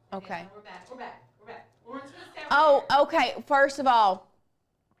you. Okay. So we're back. We're just gonna stay Oh, over okay. First of all,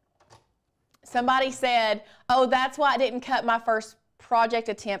 somebody said, "Oh, that's why I didn't cut my first project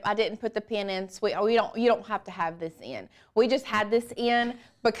attempt. I didn't put the pin in. You don't have to have this in. We just had this in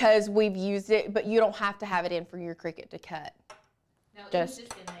because we've used it, but you don't have to have it in for your Cricut to cut. No, Just- it was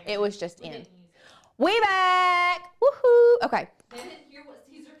just in there. it was just We in. didn't use it. We back! Woohoo! Okay. They didn't hear what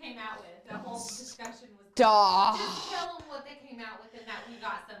Caesar came out with. The whole discussion was. Duh. Just tell them what they came out with and that we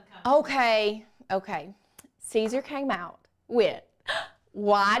got some coming. Okay. Caesar came out with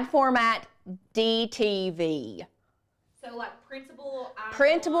wide format DTV. So like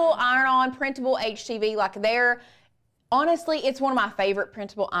printable Iron-on, printable HTV. Like honestly, it's one of my favorite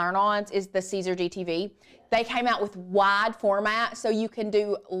printable iron-ons is the Caesar DTV. They came out with wide format, so you can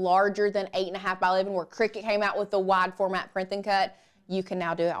do larger than 8.5 by 11, where Cricut came out with the wide format print and cut. You can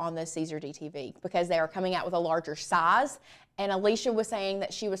now do it on the Caesar DTV because they are coming out with a larger size. And Alicia was saying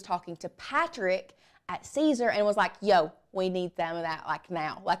that she was talking to Patrick at Caesar and was like, yo, we need some of that like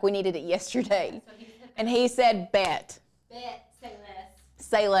now. Like we needed it yesterday. So And he said, bet. say less.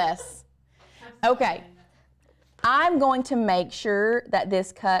 Say less. Okay. I'm going to make sure that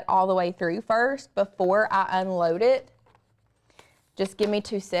this cut all the way through first before I unload it. Just give me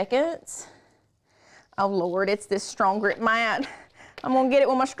 2 seconds. Oh Lord, it's this strong grip mat. I'm gonna get it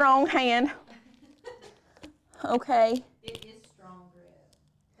with my strong hand. Okay. It is strong grip.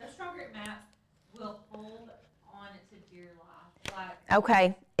 Those strong grip mats will hold on to dear life.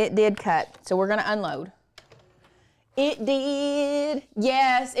 Okay, it did cut, so we're gonna unload. It did.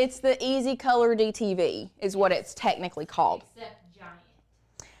 Yes, it's the Easy Color DTV is what it's technically called. Except giant.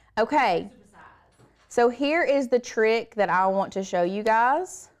 Okay, Super size. so here is the trick that I want to show you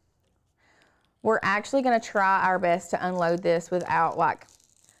guys. We're actually gonna try our best to unload this without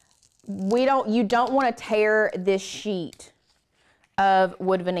you don't wanna tear this sheet of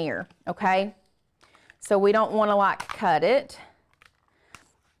wood veneer, okay? So we don't wanna cut it.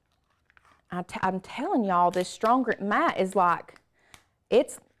 I'm telling y'all, this strong grip mat is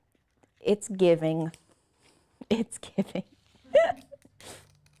it's giving. It's giving.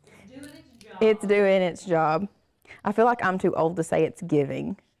 Doing its job. It's doing its job. I feel like I'm too old to say it's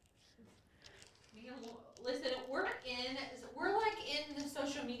giving. Listen, we're in the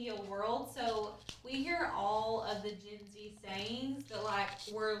social media world, so we hear all of the Gen Z sayings, but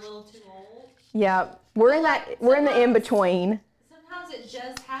we're a little too old. Yeah, we're in the in-between. Sometimes it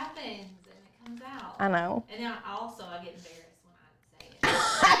just happens and it comes out. I know. And then I get embarrassed when I say it.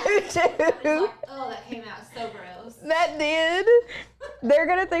 I do It's too. like, oh, that came out so gross. That did. They're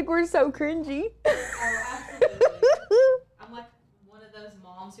gonna think we're so cringy. Oh, absolutely. I'm like one of those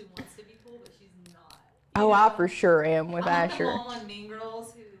moms who wants to be cool, but she's not. Oh, I for sure am with I'm like Asher. the mom on Mean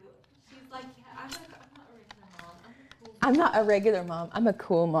Girls who, she's like, yeah, I'm not a regular mom. I'm not a regular mom. I'm a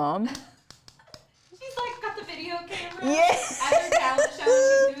cool mom. She's like got the video camera. Yes. At her talent show,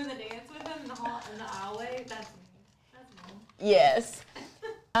 and she's doing the dance with him in the aisleway. That's me. That's mom. Yes.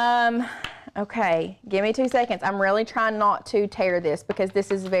 Okay, give me 2 seconds. I'm really trying not to tear this because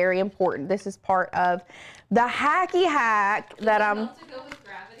this is very important. This is part of the hacky hack that I'm. To go with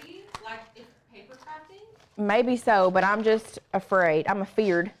gravity, like it's paper crafting. Maybe so, but I'm just afraid. I'm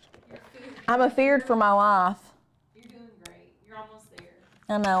afeared. I'm afeared for my life. You're doing great. You're almost there.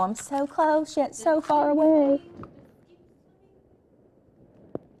 I know. I'm so close yet so far away. I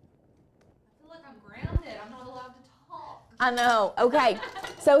feel like I'm grounded. I'm not allowed to talk. I know. Okay.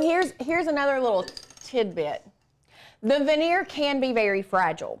 So here's another little tidbit. The veneer can be very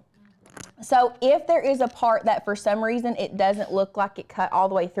fragile. So if there is a part that for some reason it doesn't look like it cut all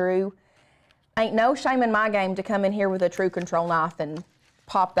the way through, ain't no shame in my game to come in here with a true control knife and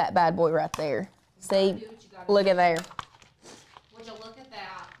pop that bad boy right there. See? Look at there. Would you look at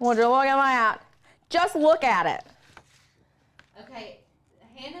that? Would you look at that? Just look at it. Okay,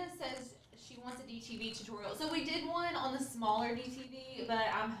 Hannah says she wants a DTV tutorial. So we did one on the smaller DTV, but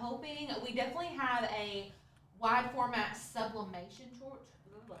I'm hoping we definitely have a wide format sublimation tutorial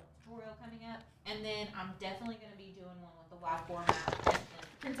coming up. And then I'm definitely going to be doing one with the wide format and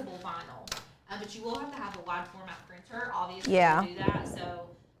printable vinyl. But you will have to have a wide format printer, obviously, Yeah. to do that. So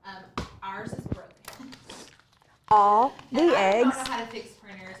ours is broken. All And the I do eggs, not know how to fix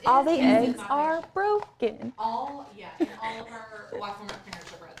printers. It all is the instant eggs my are printer. broken. And all of our wide format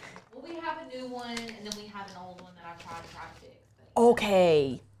printers are broken. Well, we have a new one, and then we have an old one that I've tried to fix. But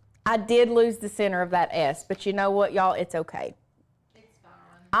Okay. I did lose the center of that S, but you know what, y'all? It's okay. it's fine.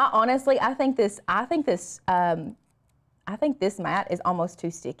 I think this mat is almost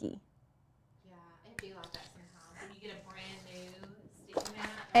too sticky. Yeah, it'd be like that sometimes. When you get a brand new sticky mat.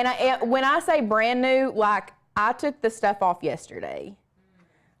 And when I say brand new, like I took the stuff off yesterday,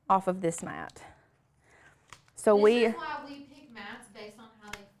 off of this mat. So This we, is why we pick mats based on how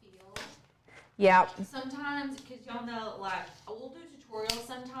they feel. yeah, Sometimes, because y'all know, like, we'll do tutorials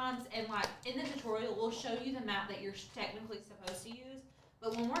sometimes, and like in the tutorial, we'll show you the mat that you're technically supposed to use.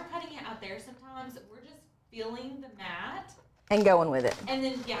 But when we're cutting it out there, sometimes we're just feeling the mat. and going with it. And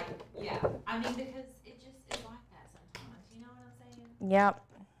then, yeah. I mean, because it just is like that sometimes. You know what I'm saying? Yep.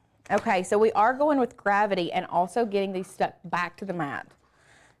 Okay, so we are going with gravity and also getting these stuck back to the mat.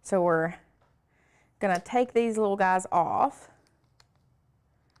 So we're gonna take these little guys off.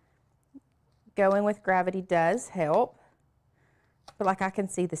 Going with gravity does help, but like I can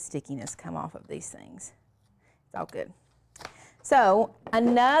see the stickiness come off of these things. It's all good. So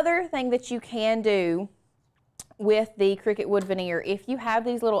another thing that you can do with the Cricut wood veneer, if you have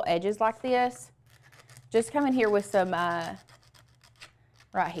these little edges like this, just come in here with some,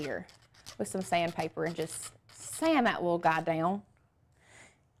 right here, with some sandpaper and just sand that little guy down,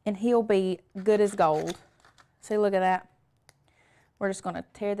 and he'll be good as gold. See, look at that. We're just gonna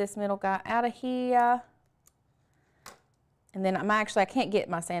tear this middle guy out of here. And then I can't get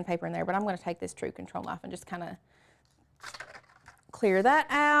my sandpaper in there, but I'm gonna take this true control knife and just kind of clear that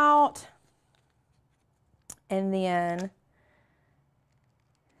out. And then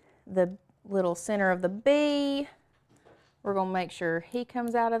the little center of the B, we're gonna make sure he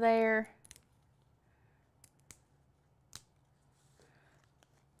comes out of there.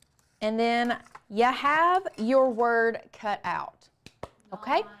 And then you have your word cut out,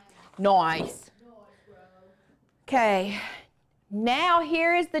 okay? Nice. Okay, now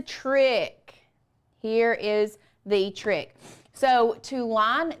here is the trick. Here is the trick. So to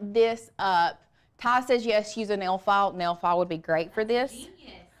line this up, Ty says yes, use a nail file. Nail file would be great for this.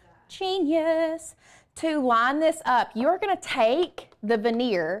 Genius. To line this up, you're gonna take the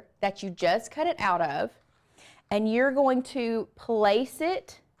veneer that you just cut it out of, and you're going to place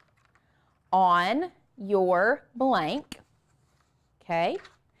it on your blank, okay?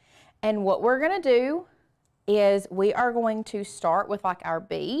 And what we're gonna do is we are going to start with like our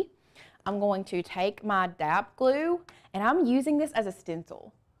B. I'm going to take my DAP glue, and I'm using this as a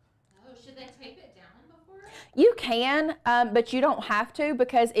stencil. Oh, should they tape it down before? You can, but you don't have to,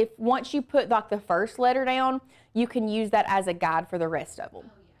 because once you put like the first letter down, you can use that as a guide for the rest of them.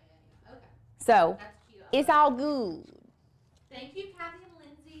 Oh, yeah. Okay. So That's cute. it's all good. Thank you, Kathy and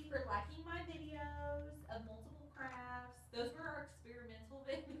Lindsay, for liking my videos of multiple crafts. Those were our experimental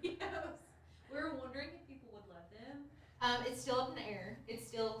videos. We were wondering if people would love them. It's still up in the air. It's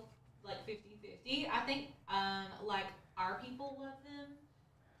still like 50-50. I think like our people love them.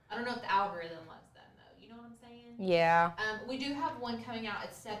 I don't know if the algorithm loves them though. You know what I'm saying? Yeah. We do have one coming out.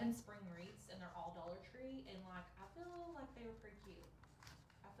 It's 7 spring wreaths, and they're all Dollar Tree.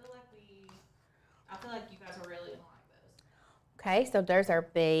 I feel like you guys are really gonna like those. Okay, so there's our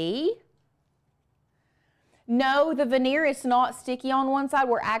bee. No, the veneer is not sticky on one side.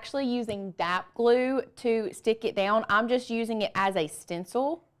 We're actually using DAP glue to stick it down. I'm just using it as a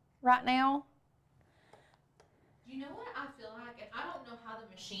stencil right now. You know what I feel like, and I don't know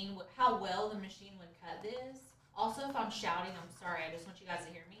how well the machine would cut this. Also, if I'm shouting, I'm sorry. I just want you guys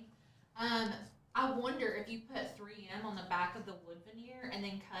to hear me. I wonder if you put 3M on the back of the wood veneer and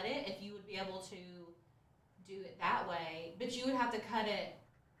then cut it, if you would be able to do it that way. But you would have to cut it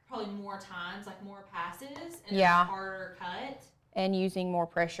probably more times, like more passes, and a harder cut. And using more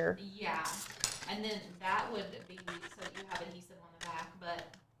pressure. Yeah, and then that would be so you have adhesive on the back,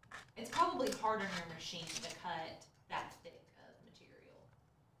 but it's probably harder on your machine to cut that thick of material.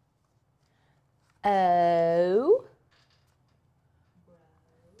 Oh.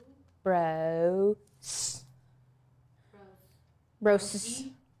 Bro. Roast.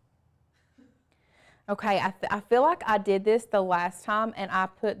 Okay, I feel like I did this the last time and I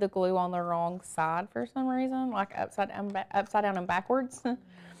put the glue on the wrong side for some reason, like upside down and backwards. Yeah.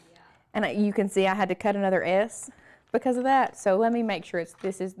 And you can see I had to cut another S because of that. So let me make sure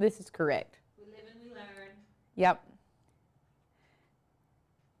this is correct. We live and we learn. Yep.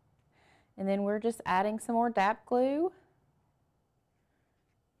 And then we're just adding some more DAP glue.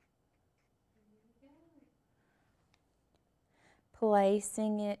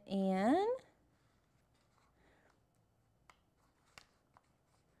 Placing it in.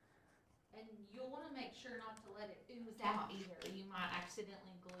 And you'll want to make sure not to let it ooze out either. You might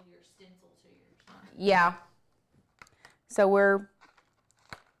accidentally glue your stencil to your sign. Yeah. So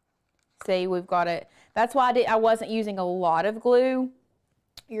we've got it. That's why I wasn't using a lot of glue.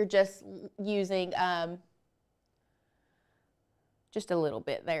 You're just using just a little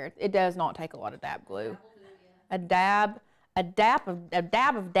bit there. It does not take a lot of DAP glue. A dab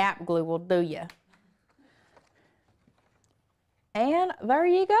of DAP glue will do you. And there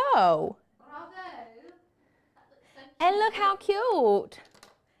you go. Bravo. And look how cute.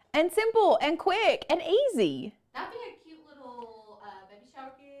 And simple and quick and easy. That'd be a cute little baby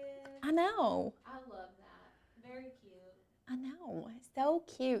shower gift. I know. I love that. Very cute. I know. So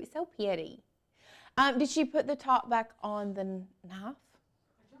cute. So pretty. Did she put the top back on the knife?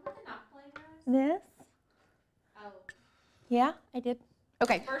 Do you want the knife flavors? This? Oh. Yeah, I did.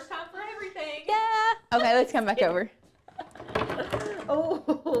 Okay. First time for everything. Yeah. Okay, let's come back over.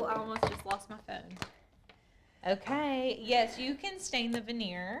 Oh, I almost just lost my phone. Okay, yes, you can stain the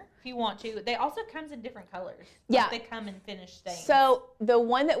veneer if you want to. They also comes in different colors. Yeah. They come in finished stains. So the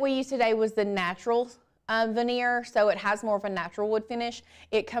one that we used today was the natural veneer, so it has more of a natural wood finish.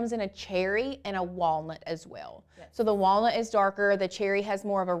 It comes in a cherry and a walnut as well. Yes. So the walnut is darker, the cherry has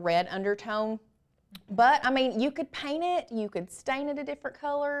more of a red undertone. But, I mean, you could paint it, you could stain it a different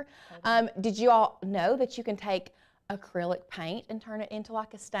color. Did you all know that you can take acrylic paint and turn it into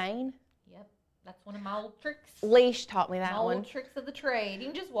like a stain? Yep, that's one of my old tricks. Leash taught me that one. Old tricks of the trade. You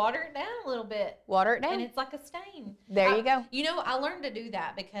can just water it down a little bit. Water it down. And it's like a stain. There you go. You know, I learned to do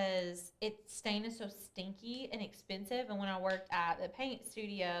that because stain is so stinky and expensive. And when I worked at the paint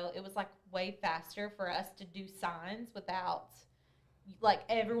studio, it was like way faster for us to do signs without like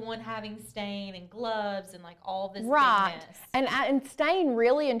everyone having stain and gloves and like all this right. And stain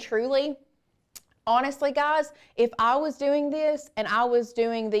really and truly, honestly guys, if I was doing this and I was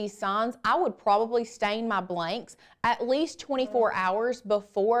doing these signs, I would probably stain my blanks at least 24 hours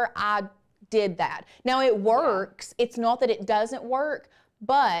before I did that. Now it works. Yeah. It's not that it doesn't work,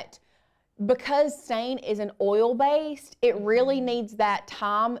 but because stain is an oil based, it really needs that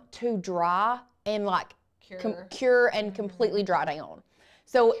time to dry and like cure and completely dry down.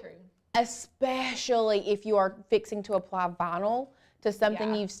 So especially if you are fixing to apply vinyl to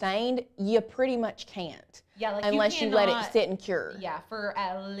something you've stained, you pretty much can't. Yeah, like unless you let it sit and cure. Yeah, for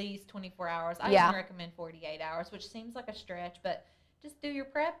at least 24 hours. I even recommend 48 hours, which seems like a stretch, but just do your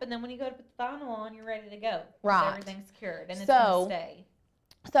prep, and then when you go to put the vinyl on, you're ready to go. Right. Everything's cured, and it's going to stay.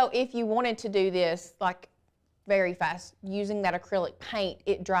 So if you wanted to do this, like, very fast, using that acrylic paint,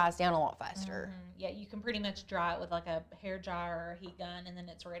 it dries down a lot faster. Mm-hmm. Yeah, you can pretty much dry it with like a hair dryer or a heat gun, and then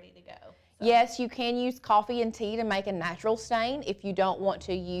it's ready to go. So. Yes, you can use coffee and tea to make a natural stain. If you don't want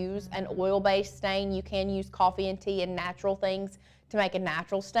to use an oil-based stain, you can use coffee and tea and natural things to make a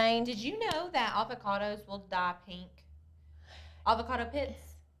natural stain. Did you know that avocados will dye pink? Avocado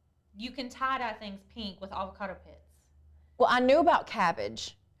pits? You can tie-dye things pink with avocado pits. Well, I knew about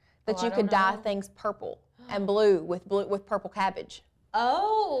cabbage, that you could dye things purple and blue with purple cabbage.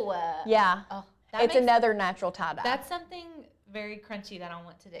 Oh. Yeah. Oh, it's another natural tie-dye. That's something very crunchy that I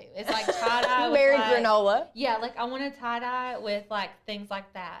want to do. It's like tie-dye with Mary like, granola. yeah, like I want to tie-dye with like things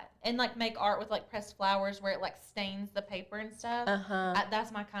like that. And like make art with like pressed flowers where it like stains the paper and stuff.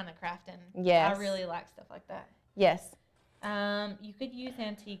 That's my kind of crafting. Yes. I really like stuff like that. Yes. You could use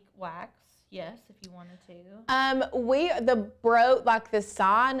antique wax, yes, if you wanted to. The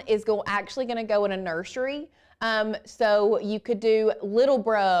sign is actually gonna go in a nursery. So you could do little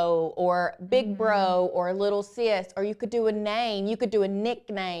bro or big bro or little sis, or you could do a name, you could do a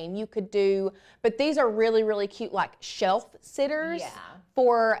nickname, but these are really, really cute, like shelf sitters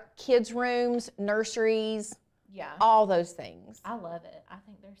for kids' rooms, nurseries, all those things. I love it. I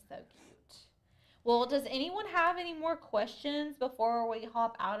think they're so cute. Well, does anyone have any more questions before we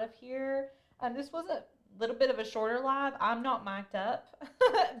hop out of here? This was a little bit of a shorter live. I'm not mic'd up,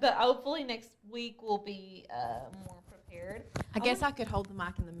 but hopefully next week we'll be more prepared. I guess I could hold the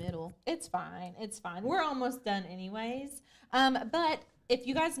mic in the middle. It's fine. It's fine. We're almost done anyways. But if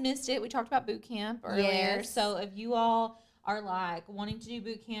you guys missed it, we talked about boot camp earlier. Yes. So if you all are like wanting to do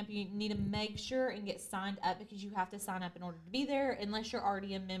boot camp, you need to make sure and get signed up because you have to sign up in order to be there unless you're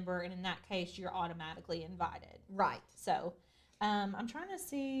already a member. And in that case, you're automatically invited. Right. So I'm trying to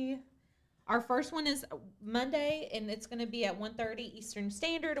see. Our first one is Monday, and it's going to be at 1:30 Eastern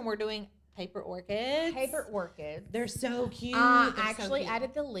Standard, and we're doing paper orchids. Paper orchids. They're so cute. I They're actually so cute.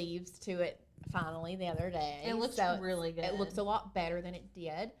 added the leaves to it finally the other day. It looks really good. It looks a lot better than it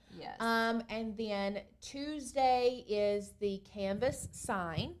did. Yes. And then Tuesday is the canvas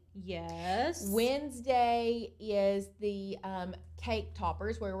sign. Yes. Wednesday is the cake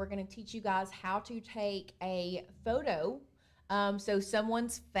toppers, where we're going to teach you guys how to take a photo. So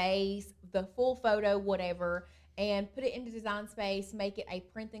someone's face, the full photo, whatever, and put it into Design Space, make it a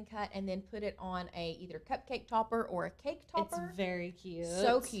print and cut, and then put it on a either cupcake topper or a cake topper. It's very cute.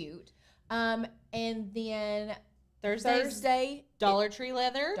 So cute. And then Thursday, Dollar Tree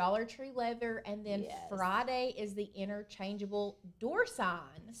leather. Dollar Tree leather, and then Friday is the interchangeable door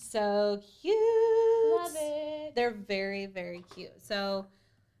sign. So cute. Love it. They're very, very cute. So,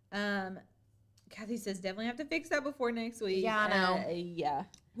 Kathy says definitely have to fix that before next week. Yeah, I know. Yeah.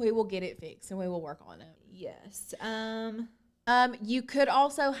 We will get it fixed and we will work on it. Yes. You could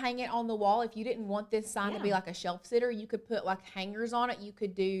also hang it on the wall if you didn't want this sign to be like a shelf sitter. You could put like hangers on it. You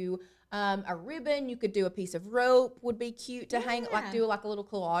could do a ribbon. You could do a piece of rope. Would be cute to hang, like do like a little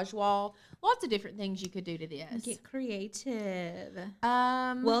collage wall. Lots of different things you could do to this. Get creative.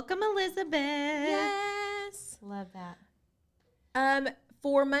 Welcome, Elizabeth. Yes. Love that.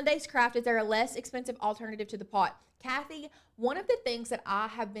 For Monday's craft, is there a less expensive alternative to the pot? Kathy, one of the things that I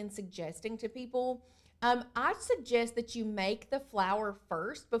have been suggesting to people, I suggest that you make the flower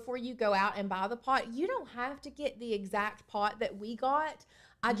first before you go out and buy the pot. You don't have to get the exact pot that we got.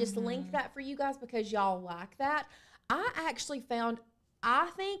 I just linked that for you guys because y'all like that. I actually found, I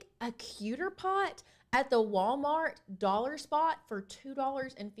think, a cuter pot at the Walmart dollar spot for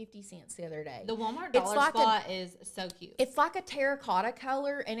 $2.50 the other day. The Walmart dollar spot is so cute. It's like a terracotta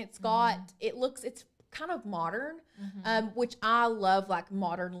color, and it's got, it's kind of modern, which I love, like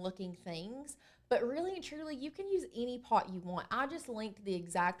modern looking things. But really and truly, you can use any pot you want. I just linked the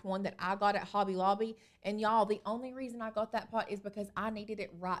exact one that I got at Hobby Lobby. And y'all, the only reason I got that pot is because I needed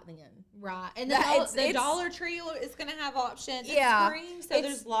it right then. Right. And the Dollar Tree is going to have options. Yeah. It's spring, so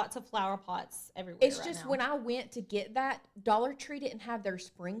there's lots of flower pots everywhere. It's just when I went to get that, Dollar Tree didn't have their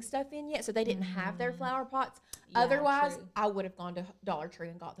spring stuff in yet, so they didn't have their flower pots. Yeah, otherwise, true. I would have gone to Dollar Tree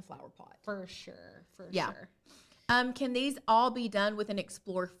and got the flower pot. For sure. Sure. Can these all be done with an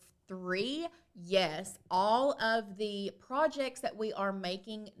Explore 3? Yes. All of the projects that we are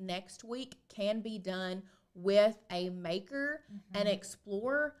making next week can be done with a Maker, an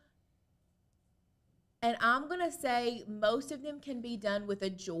Explorer, and I'm going to say most of them can be done with a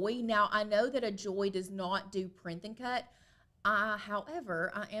Joy. Now, I know that a Joy does not do print and cut. However,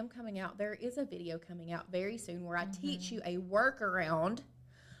 I am coming out. There is a video coming out very soon where I teach you a workaround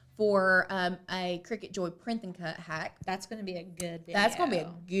for a Cricut Joy print and cut hack. That's going to be a good video. That's going to be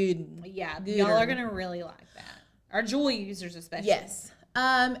a good one. Yeah, y'all are going to really like that. Our Joy users especially. Yes.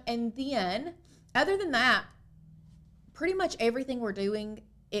 And then, other than that, pretty much everything we're doing,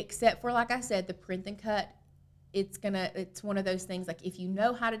 except for, like I said, the print and cut, it's one of those things, like if you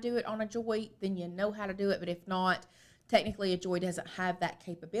know how to do it on a Joy, then you know how to do it. But if not, technically a Joy doesn't have that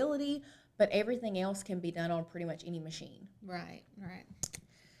capability, but everything else can be done on pretty much any machine. Right.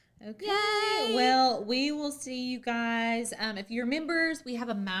 Okay. Yay! Well, we will see you guys. If you're members, we have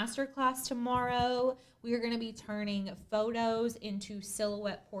a masterclass tomorrow. We are going to be turning photos into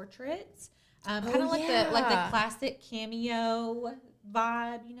silhouette portraits. Kind of like the classic cameo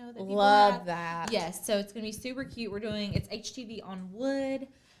vibe, you know, that people Love have. that. Yes, so it's going to be super cute. We're doing, it's HTV on wood.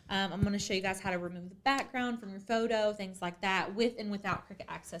 I'm going to show you guys how to remove the background from your photo, things like that, with and without Cricut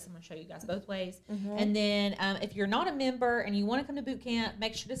Access. I'm going to show you guys both ways. And then if you're not a member and you want to come to boot camp,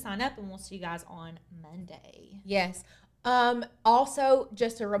 make sure to sign up, and we'll see you guys on Monday. Yes. Also,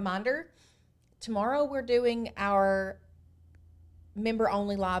 just a reminder, tomorrow we're doing our member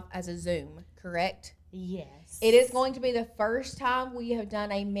only live as a Zoom, correct? Yes. It is going to be the first time we have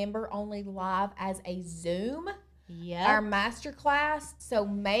done a member only live as a Zoom. Yep. Our master class. So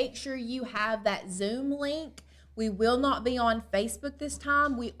make sure you have that Zoom link. We will not be on Facebook this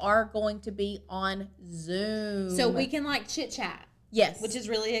time. We are going to be on Zoom. So we can like chit chat. Yes. Which is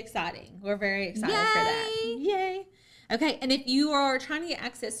really exciting. We're very excited Yay! for that. Yay. Okay, and if you are trying to get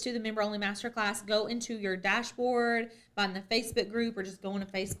access to the member only masterclass, go into your dashboard, find the Facebook group, or just go into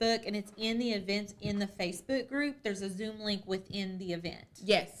Facebook, and it's in the events in the Facebook group. There's a Zoom link within the event.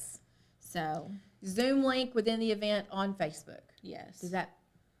 Yes. So, Zoom link within the event on Facebook. yes.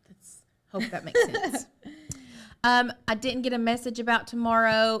 Hope that makes sense. I didn't get a message about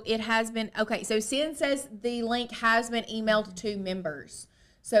tomorrow. It has been, okay, so Sin says the link has been emailed to members.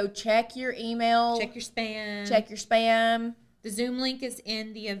 So check your email. Check your spam. Check your spam. The Zoom link is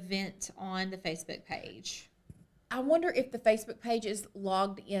in the event on the Facebook page. I wonder if the Facebook page is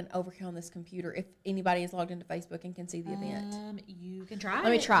logged in over here on this computer, if anybody is logged into Facebook and can see the event. You can try it.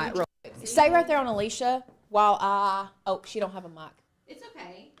 Let me try it real quick. Stay right there on Alicia while oh, she don't have a mic. It's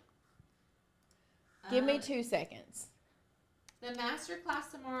okay. Give me 2 seconds. The master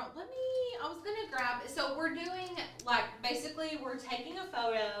class tomorrow. I was going to grab, so we're doing, like, basically we're taking a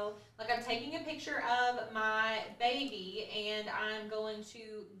photo, like I'm taking a picture of my baby, and I'm going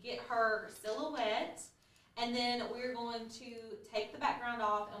to get her silhouette, and then we're going to take the background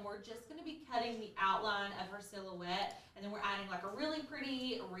off, and we're just going to be cutting the outline of her silhouette, and then we're adding, like, a really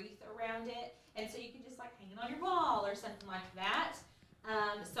pretty wreath around it, and so you can just, like, hang it on your wall or something like that.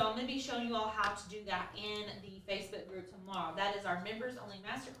 So I'm going to be showing you all how to do that in the Facebook group tomorrow. That is our members only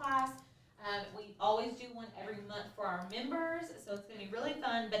masterclass. We always do one every month for our members, so it's going to be really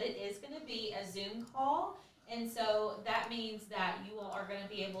fun, but it is going to be a Zoom call, and so that means that you all are going to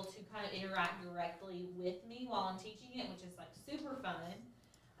be able to kind of interact directly with me while I'm teaching it, which is like super fun.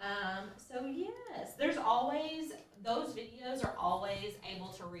 So yes, there's always, those videos are always able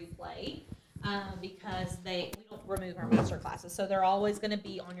to replay. Because we don't remove our master classes, so they're always going to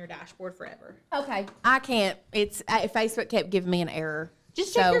be on your dashboard forever. Okay. I can't. Facebook kept giving me an error.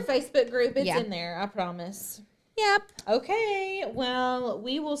 Just check your Facebook group. It's Yeah. in there, I promise. Yep. Okay, well,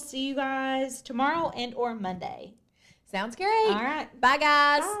 we will see you guys tomorrow and or Monday. Sounds great. All right. Bye,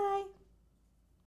 guys. Bye.